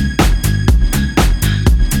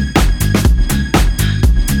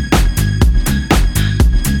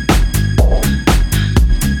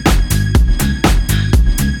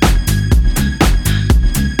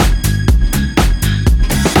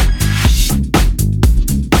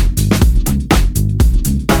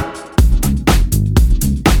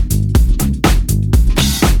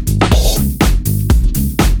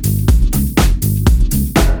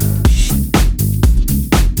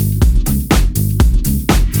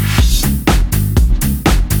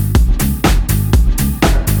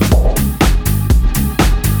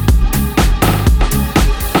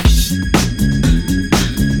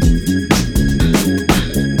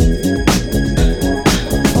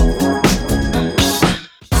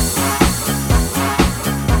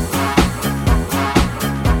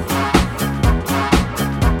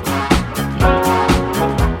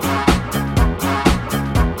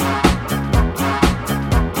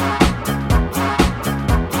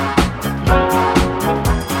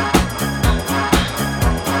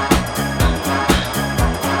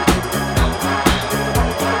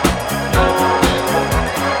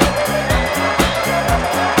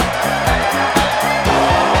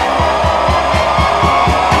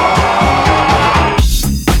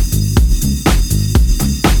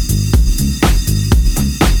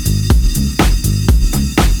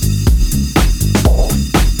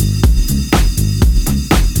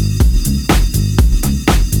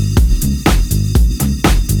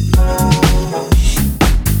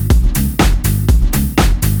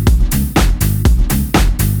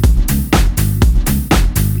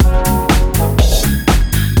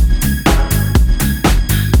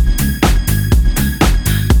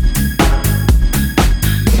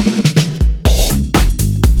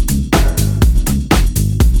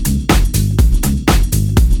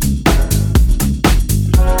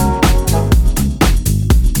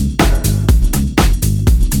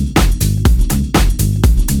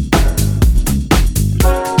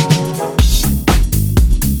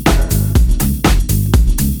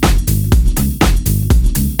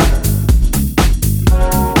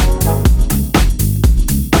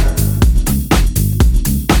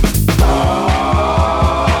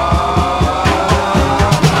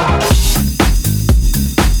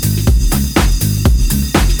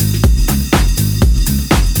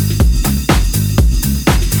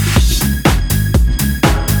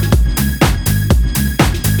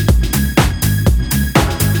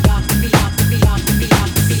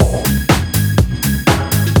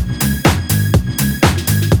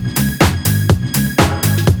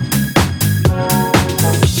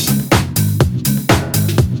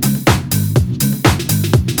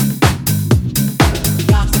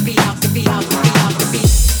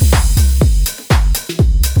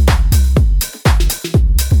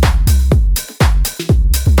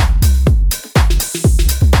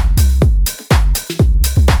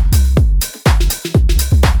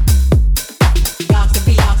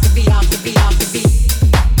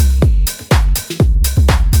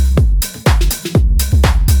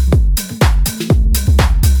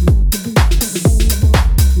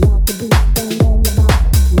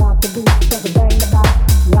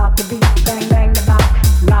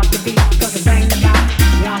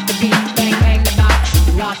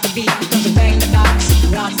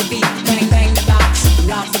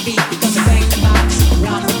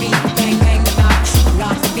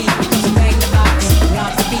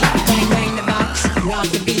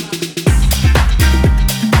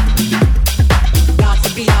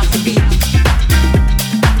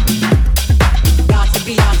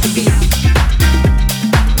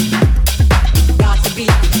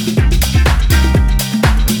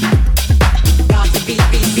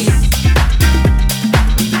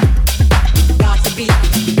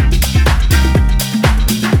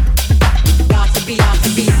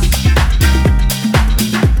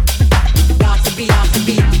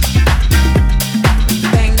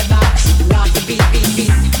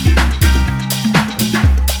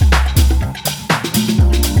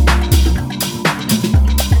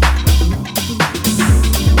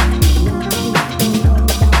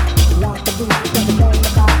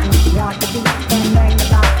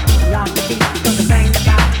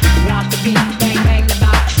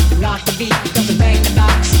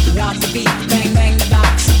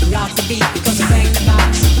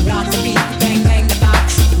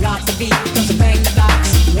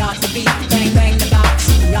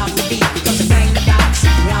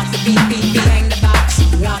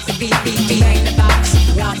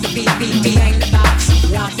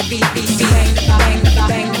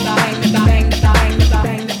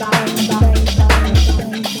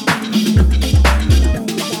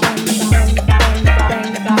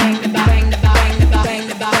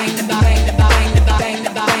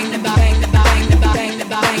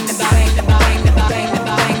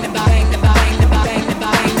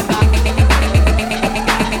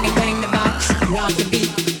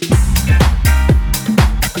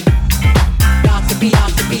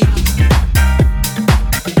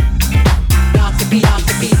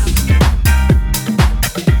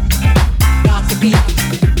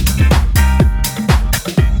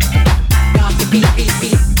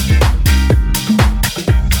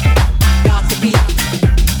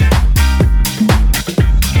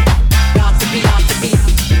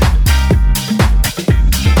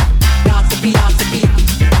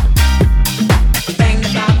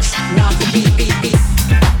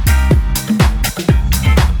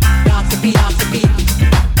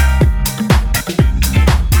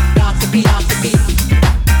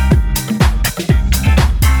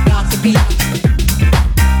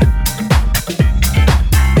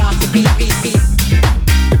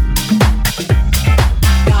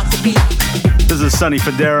 Sonny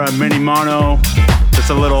Federa, Mini Mono.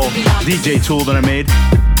 It's a little DJ tool that I made.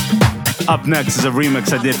 Up next is a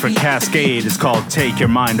remix I did for Cascade. It's called Take Your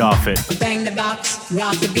Mind Off It. Bang the box,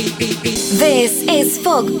 rock the beat, beat, beat. This is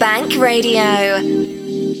Fogbank Radio.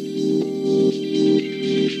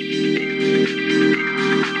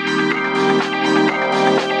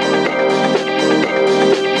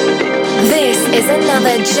 This is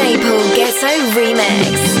another J. Paul Getto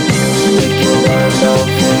remix. Take your mind off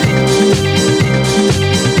it.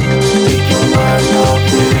 Take your mind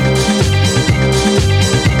off it.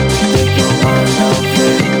 Take your mind off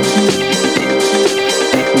it.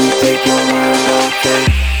 Let me take your mind off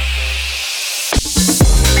it.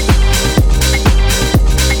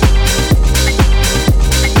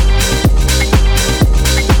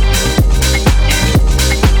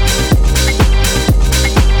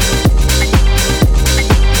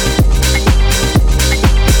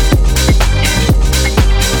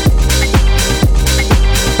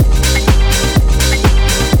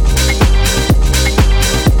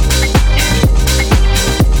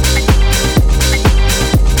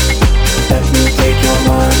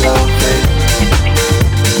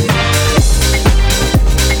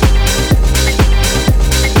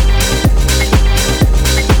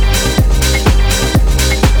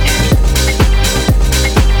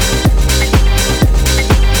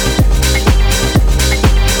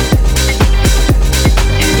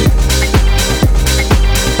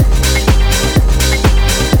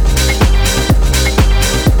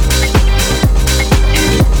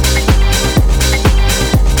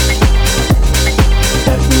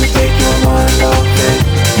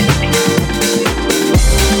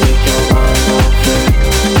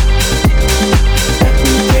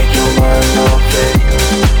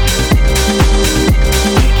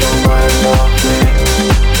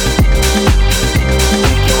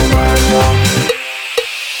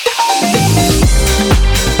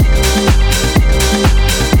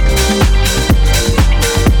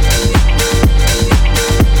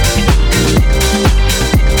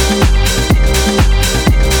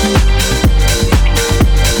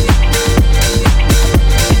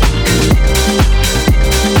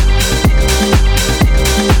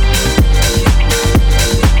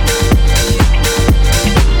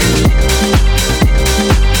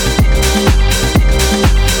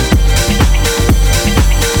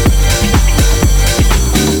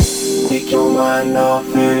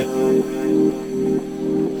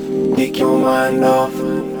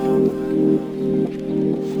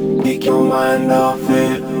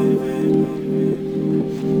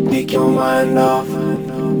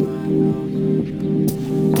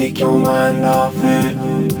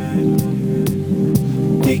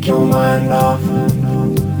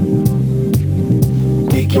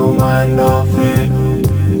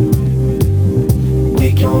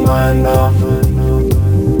 your mind off.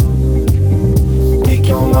 Take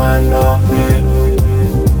your mind off it.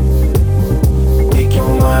 Take your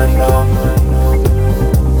mind off.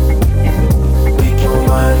 Take your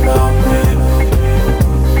mind off it.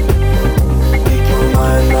 Take your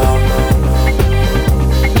mind off.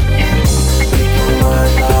 Take your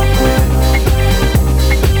mind off it.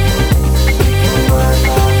 Take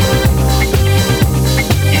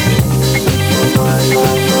your mind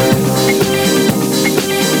off it.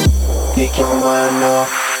 Take your mind off.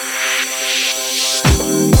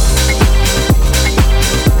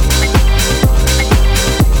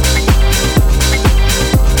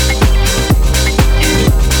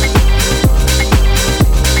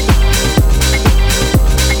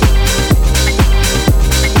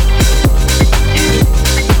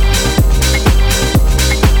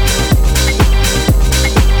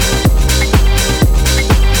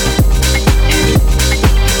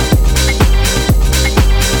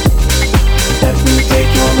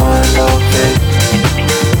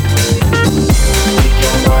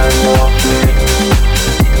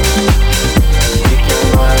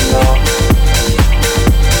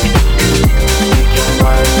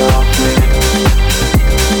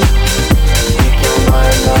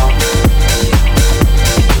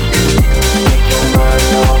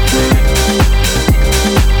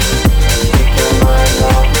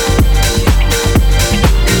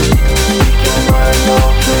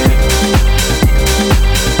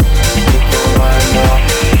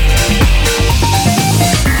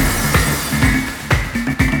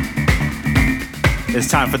 It's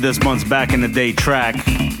time for this month's Back in the Day track.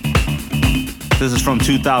 This is from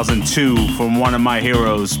 2002 from one of my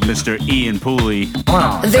heroes, Mr. Ian Pooley.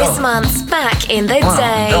 This month's Back in the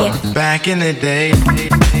Day. Back in the day.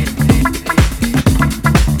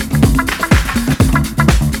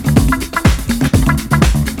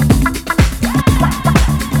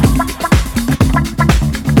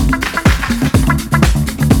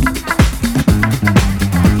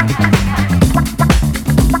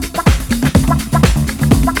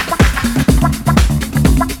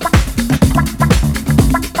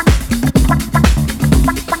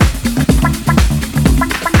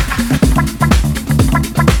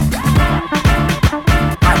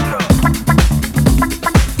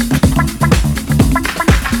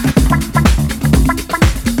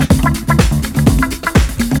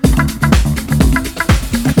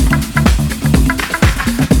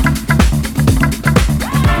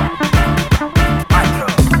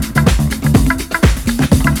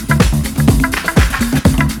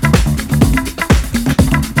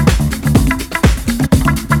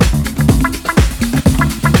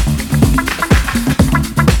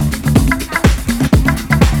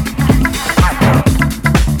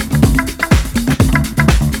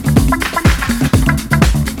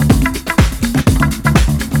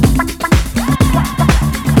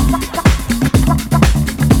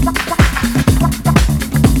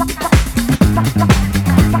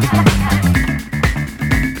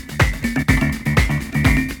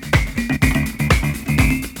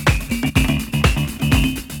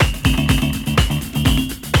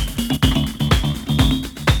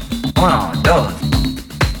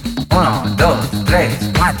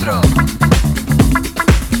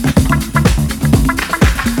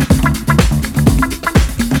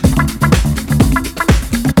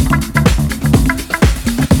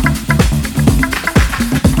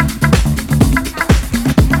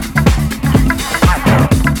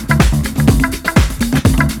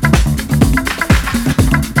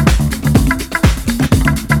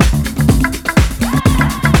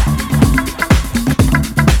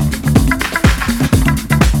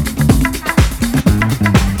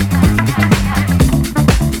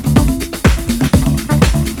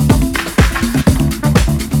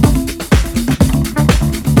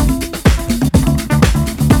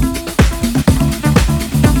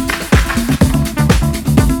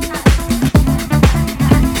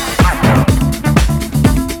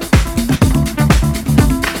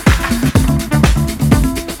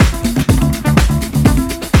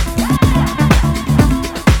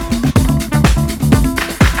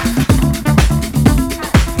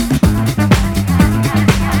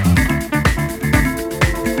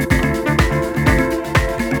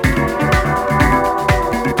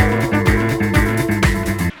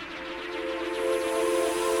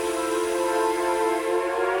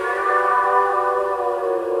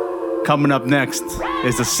 Coming up next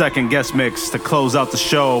is the second guest mix to close out the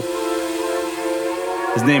show.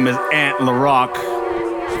 His name is Ant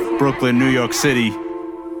LaRock, Brooklyn, New York City.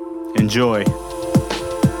 Enjoy.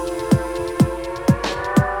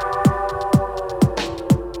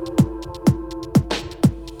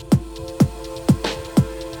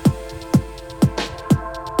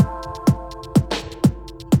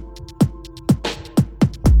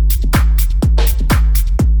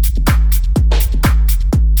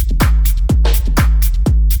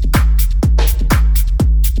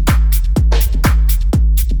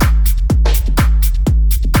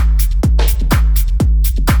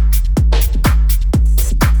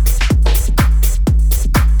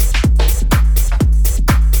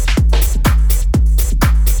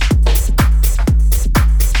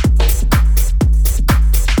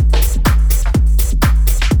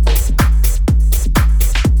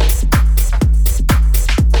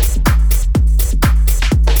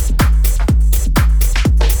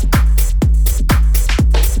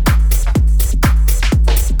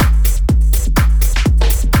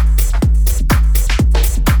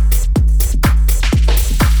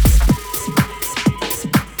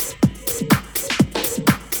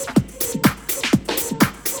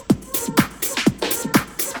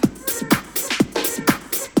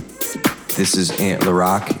 This is Ant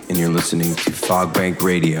LaRock, and you're listening to Fogbank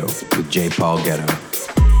Radio with J. Paul Getto.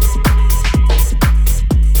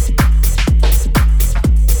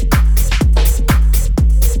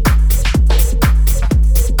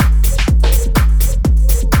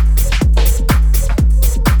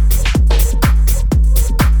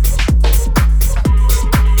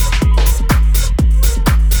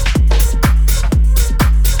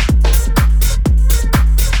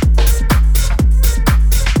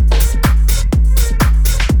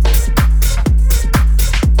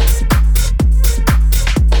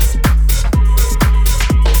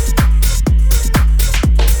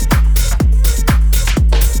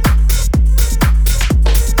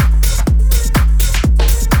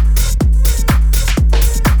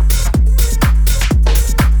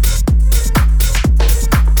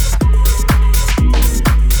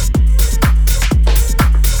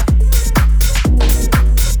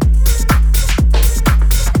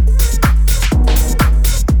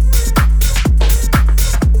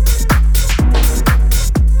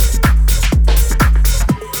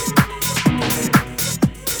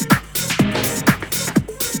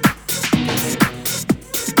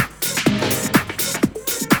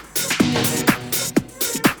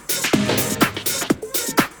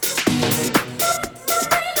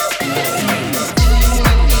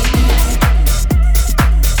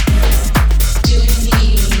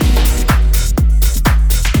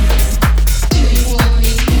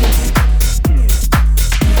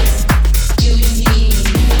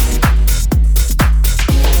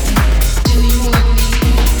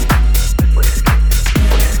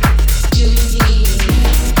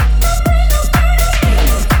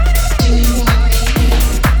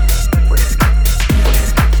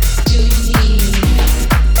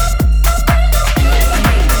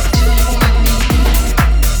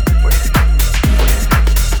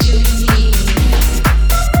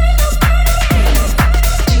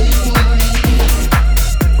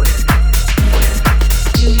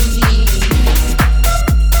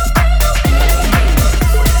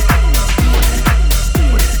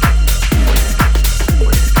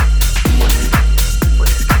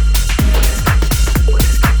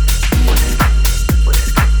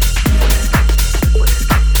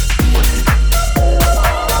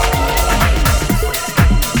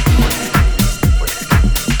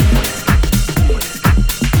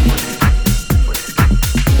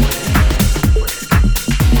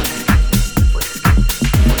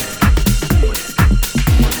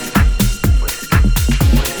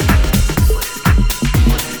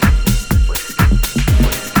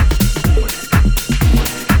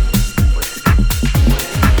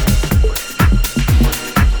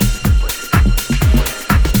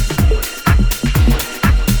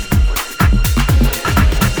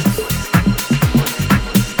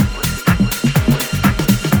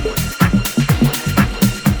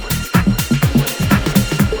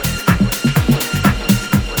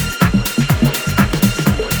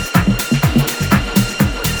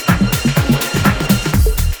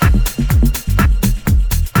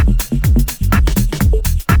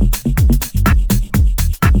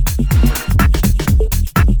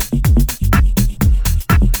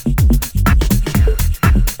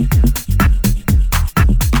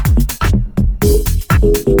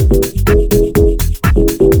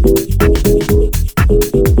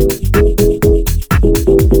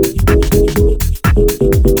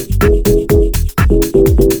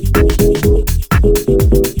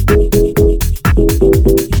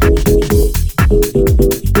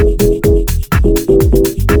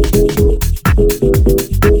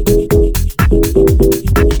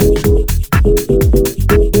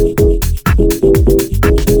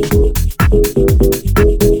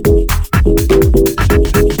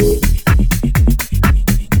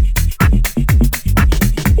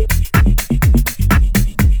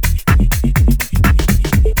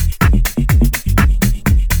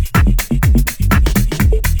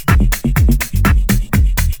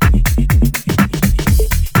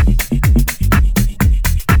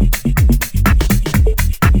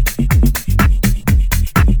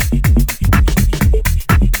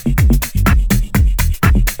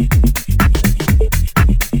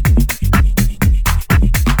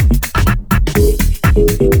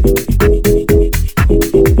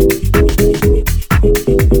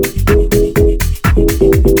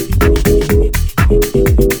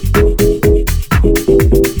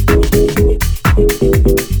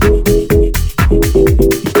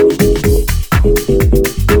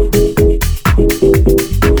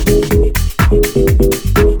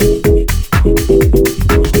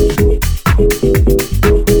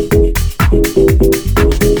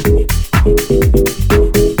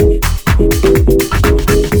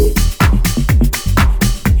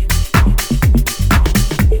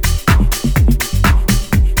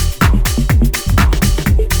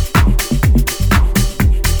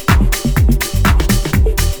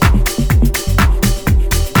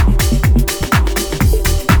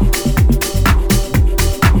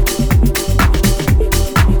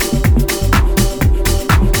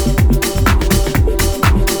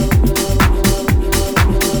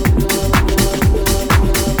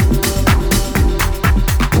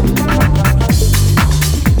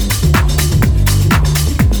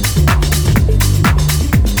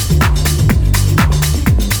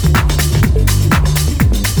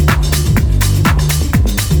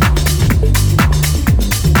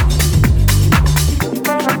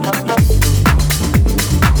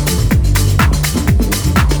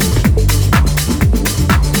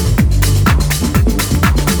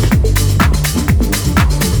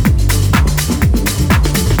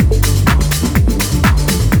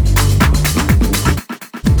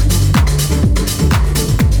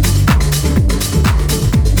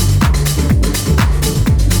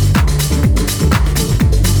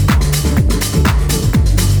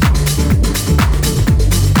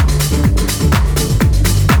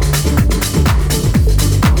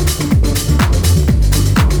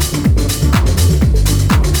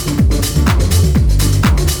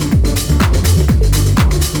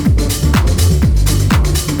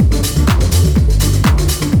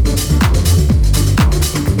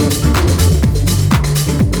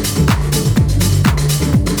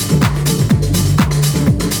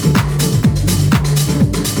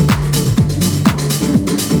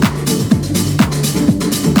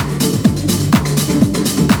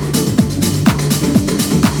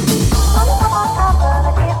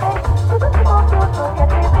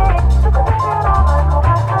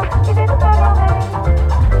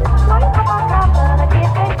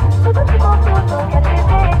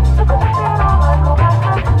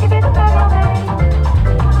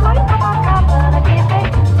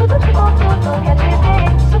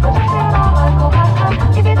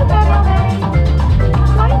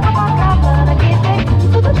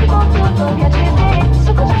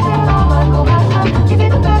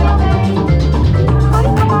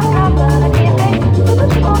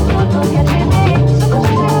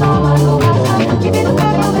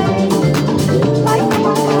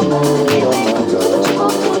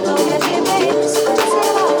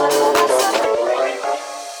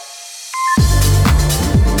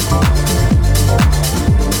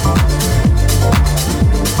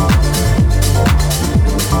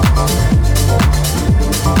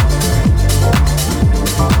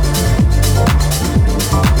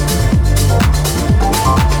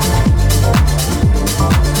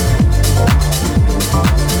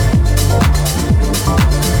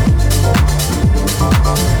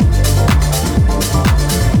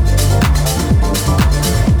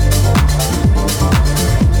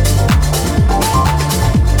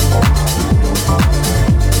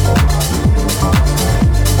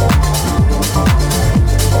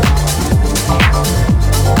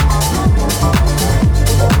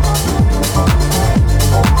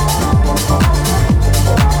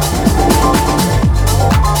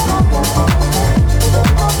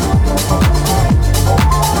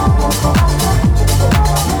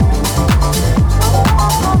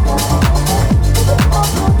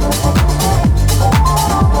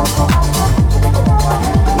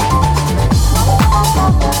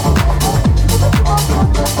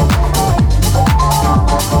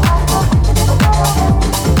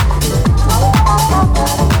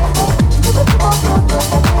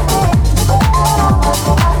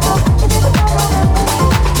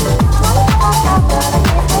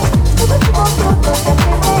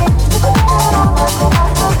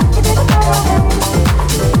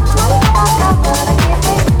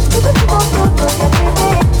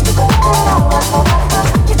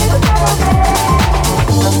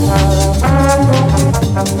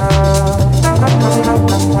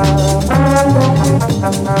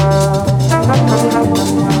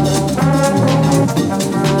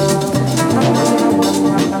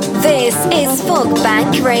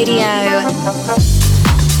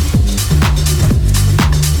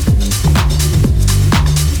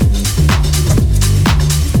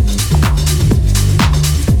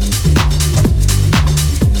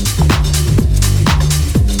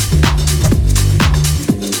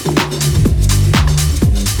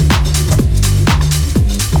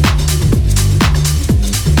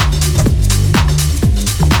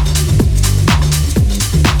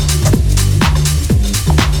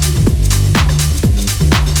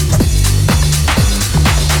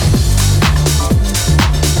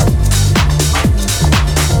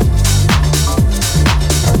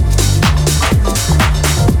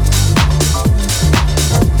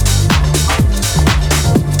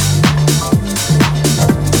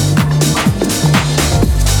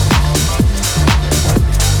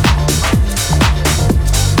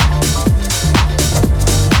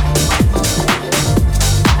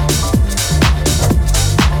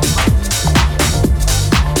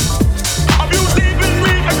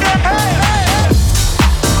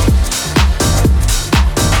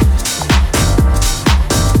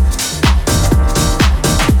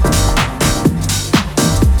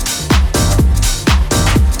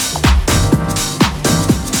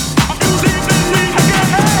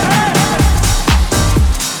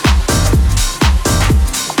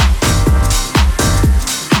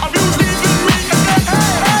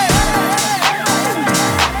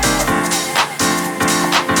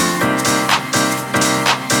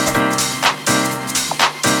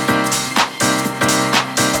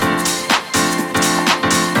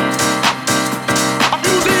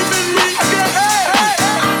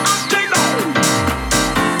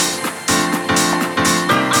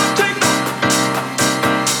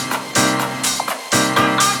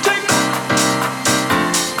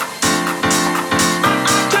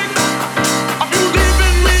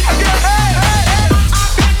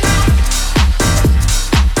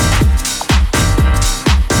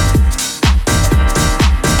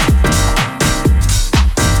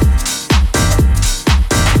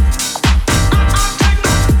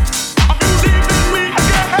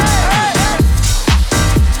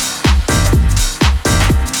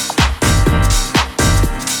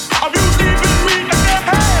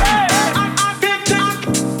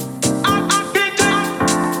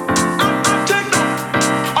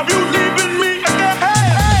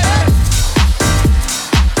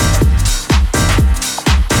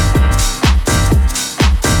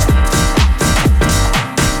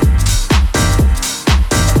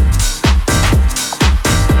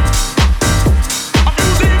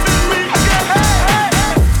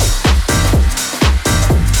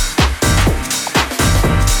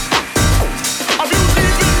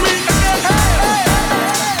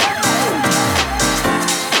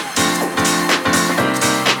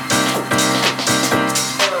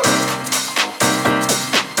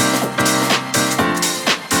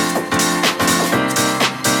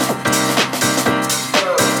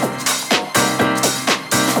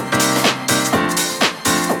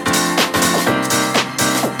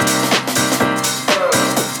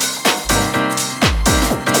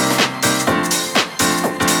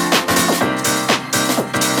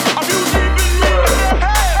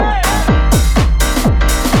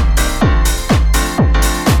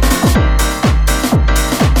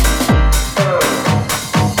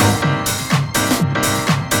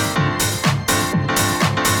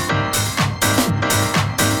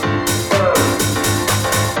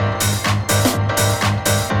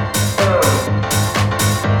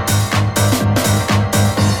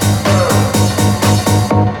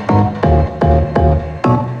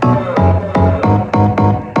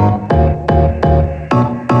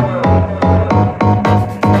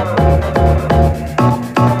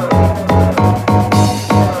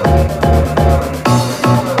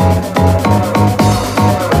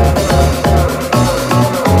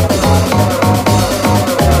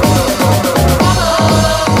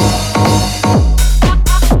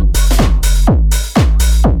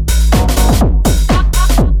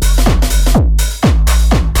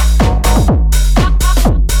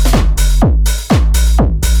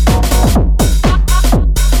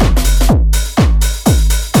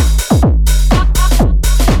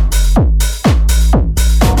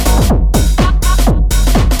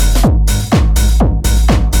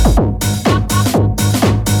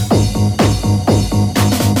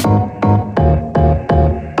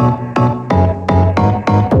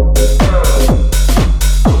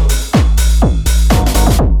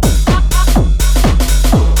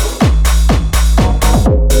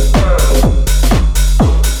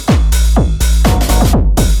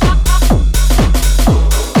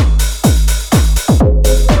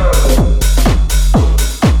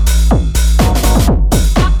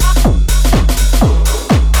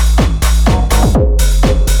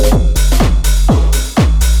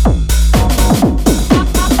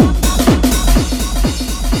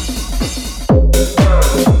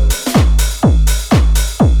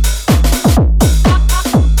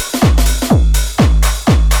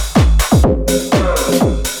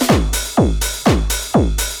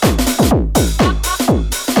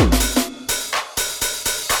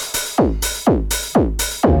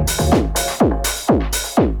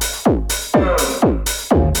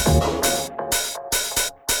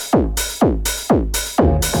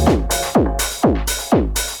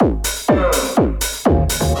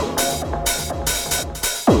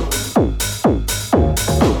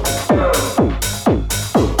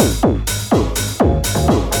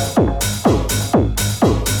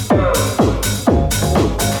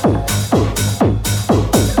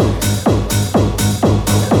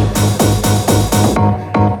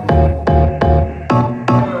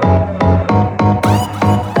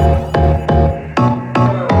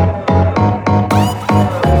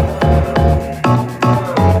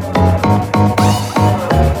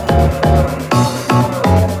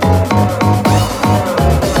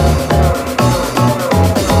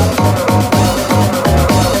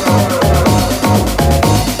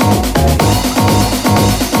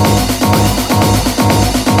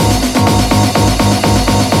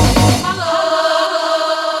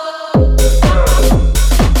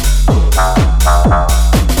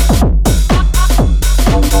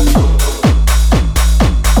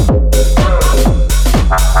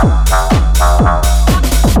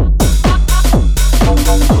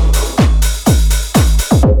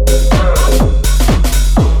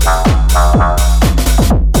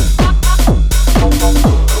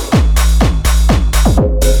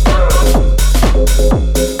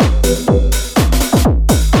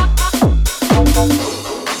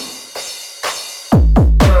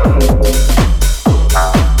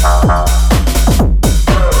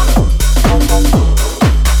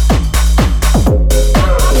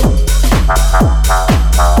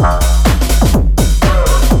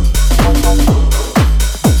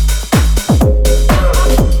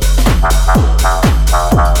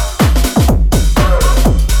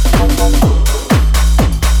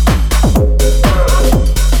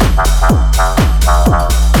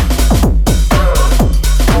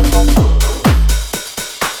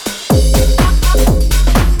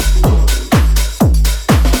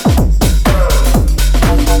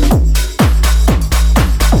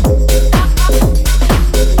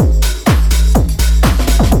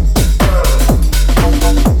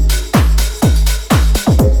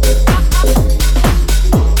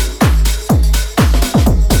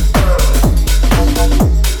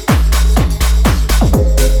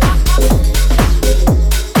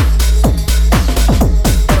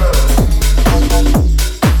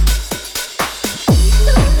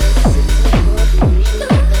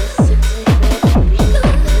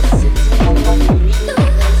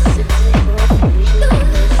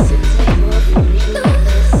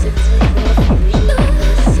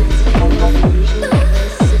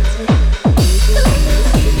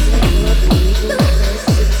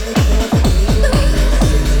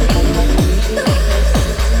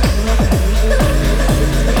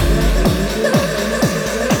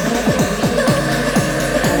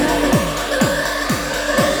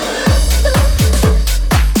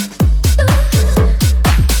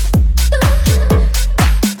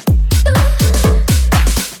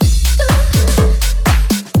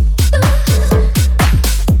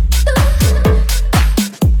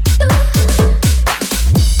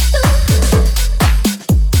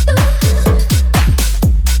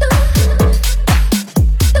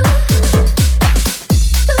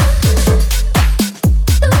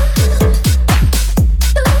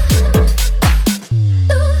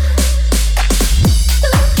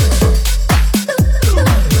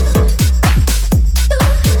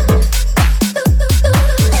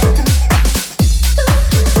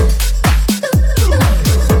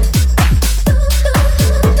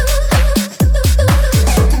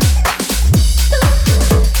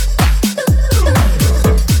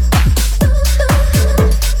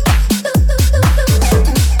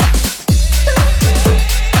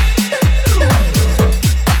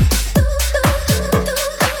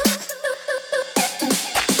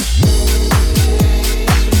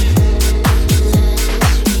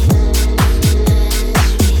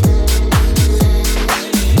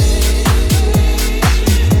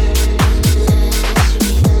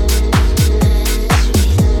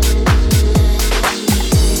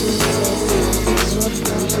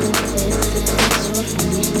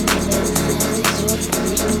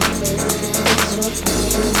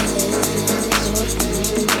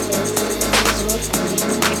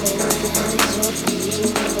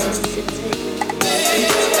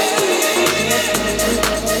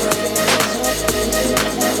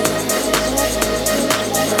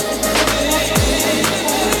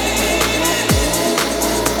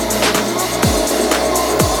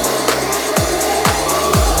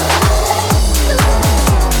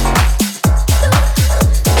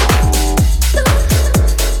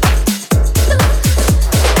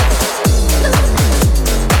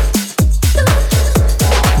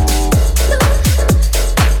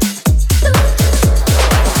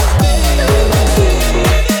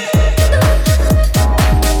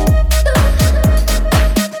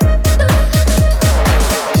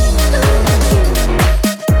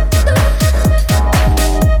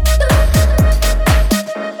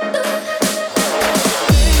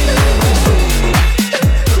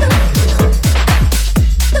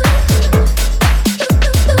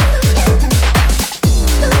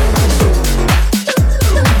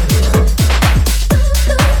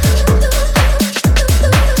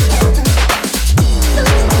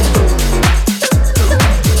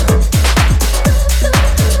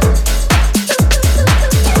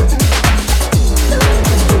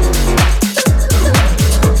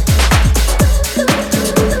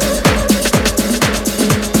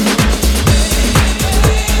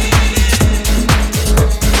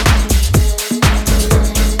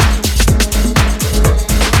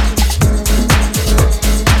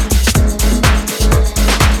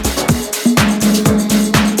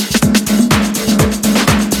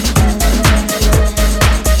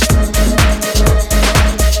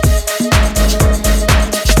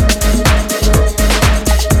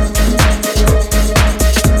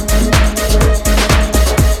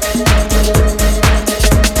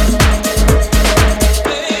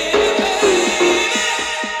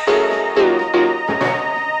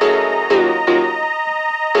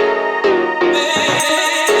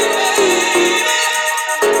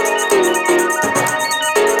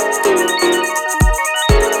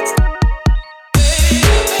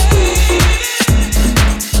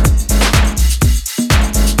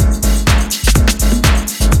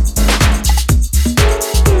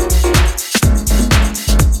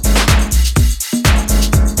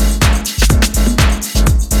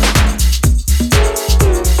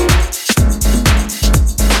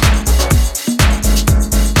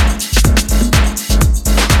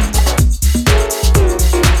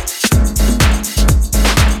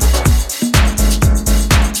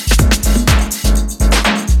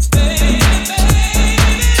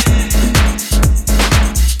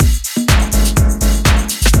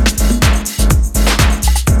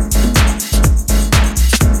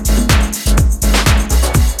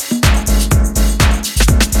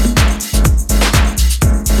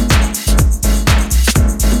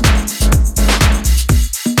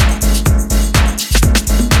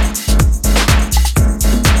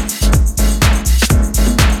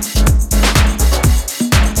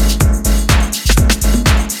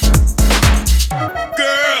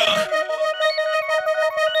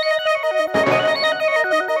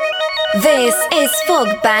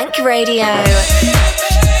 Radio.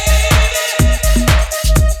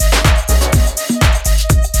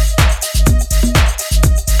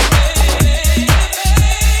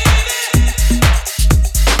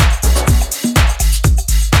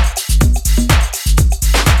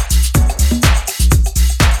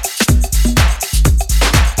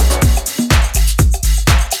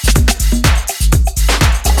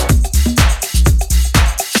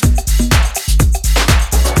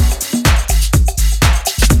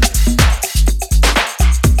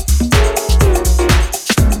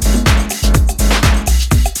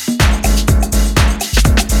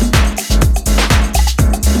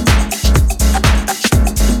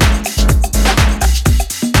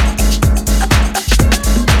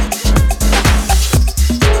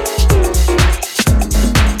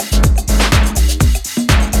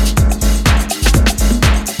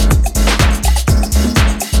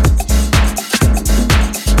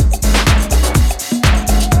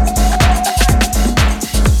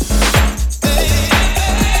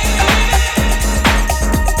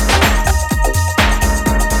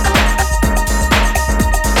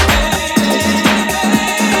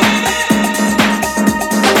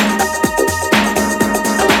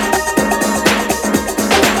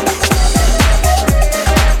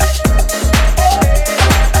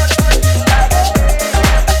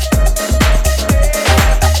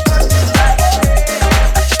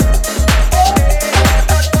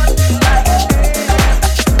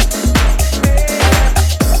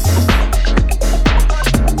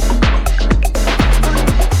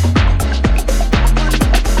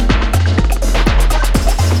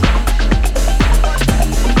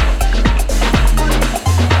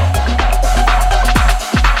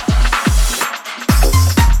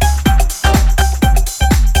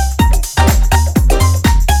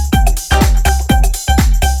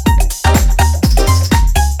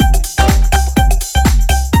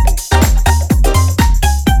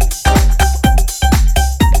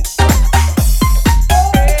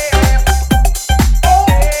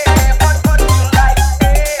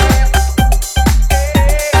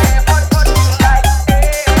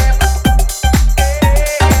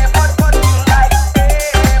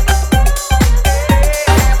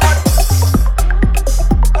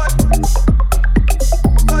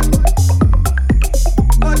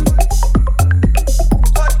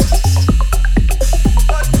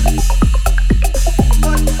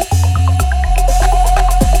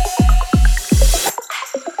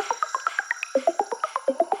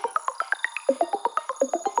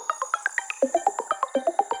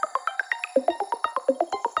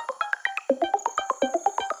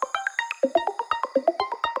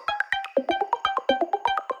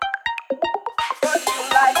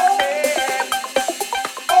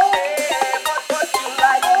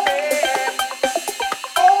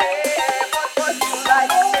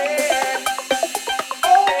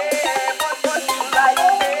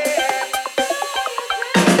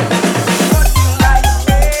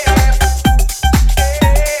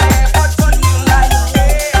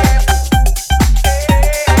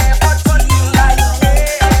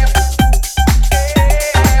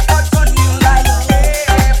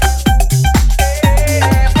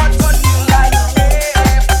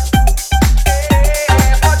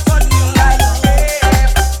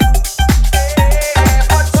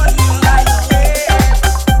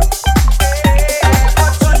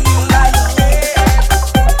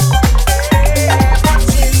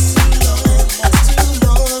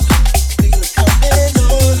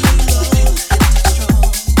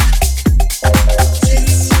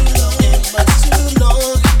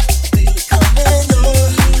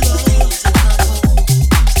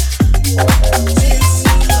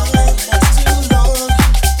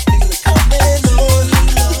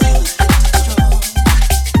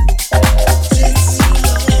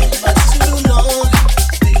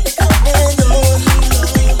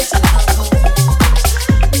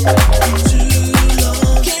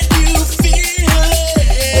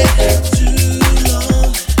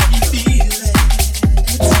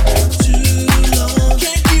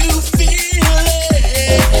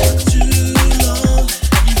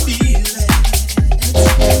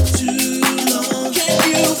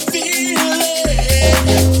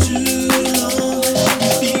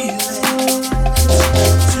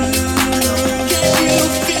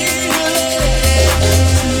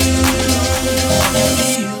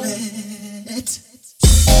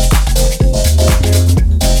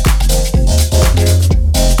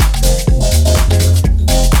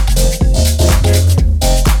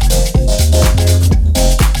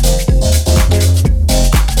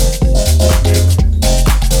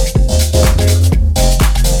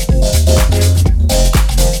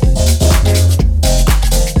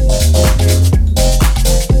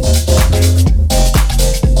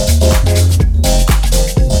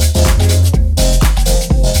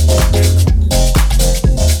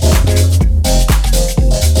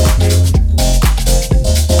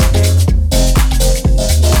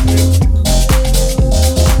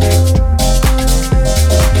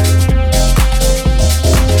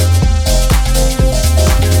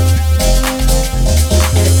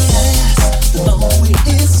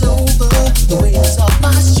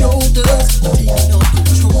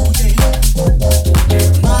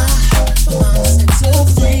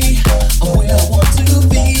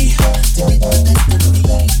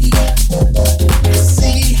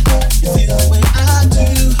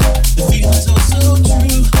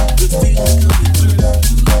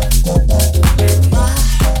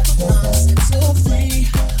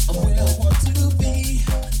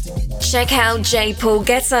 Check out J. Paul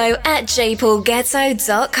Getto at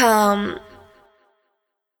jpaulgetto.com.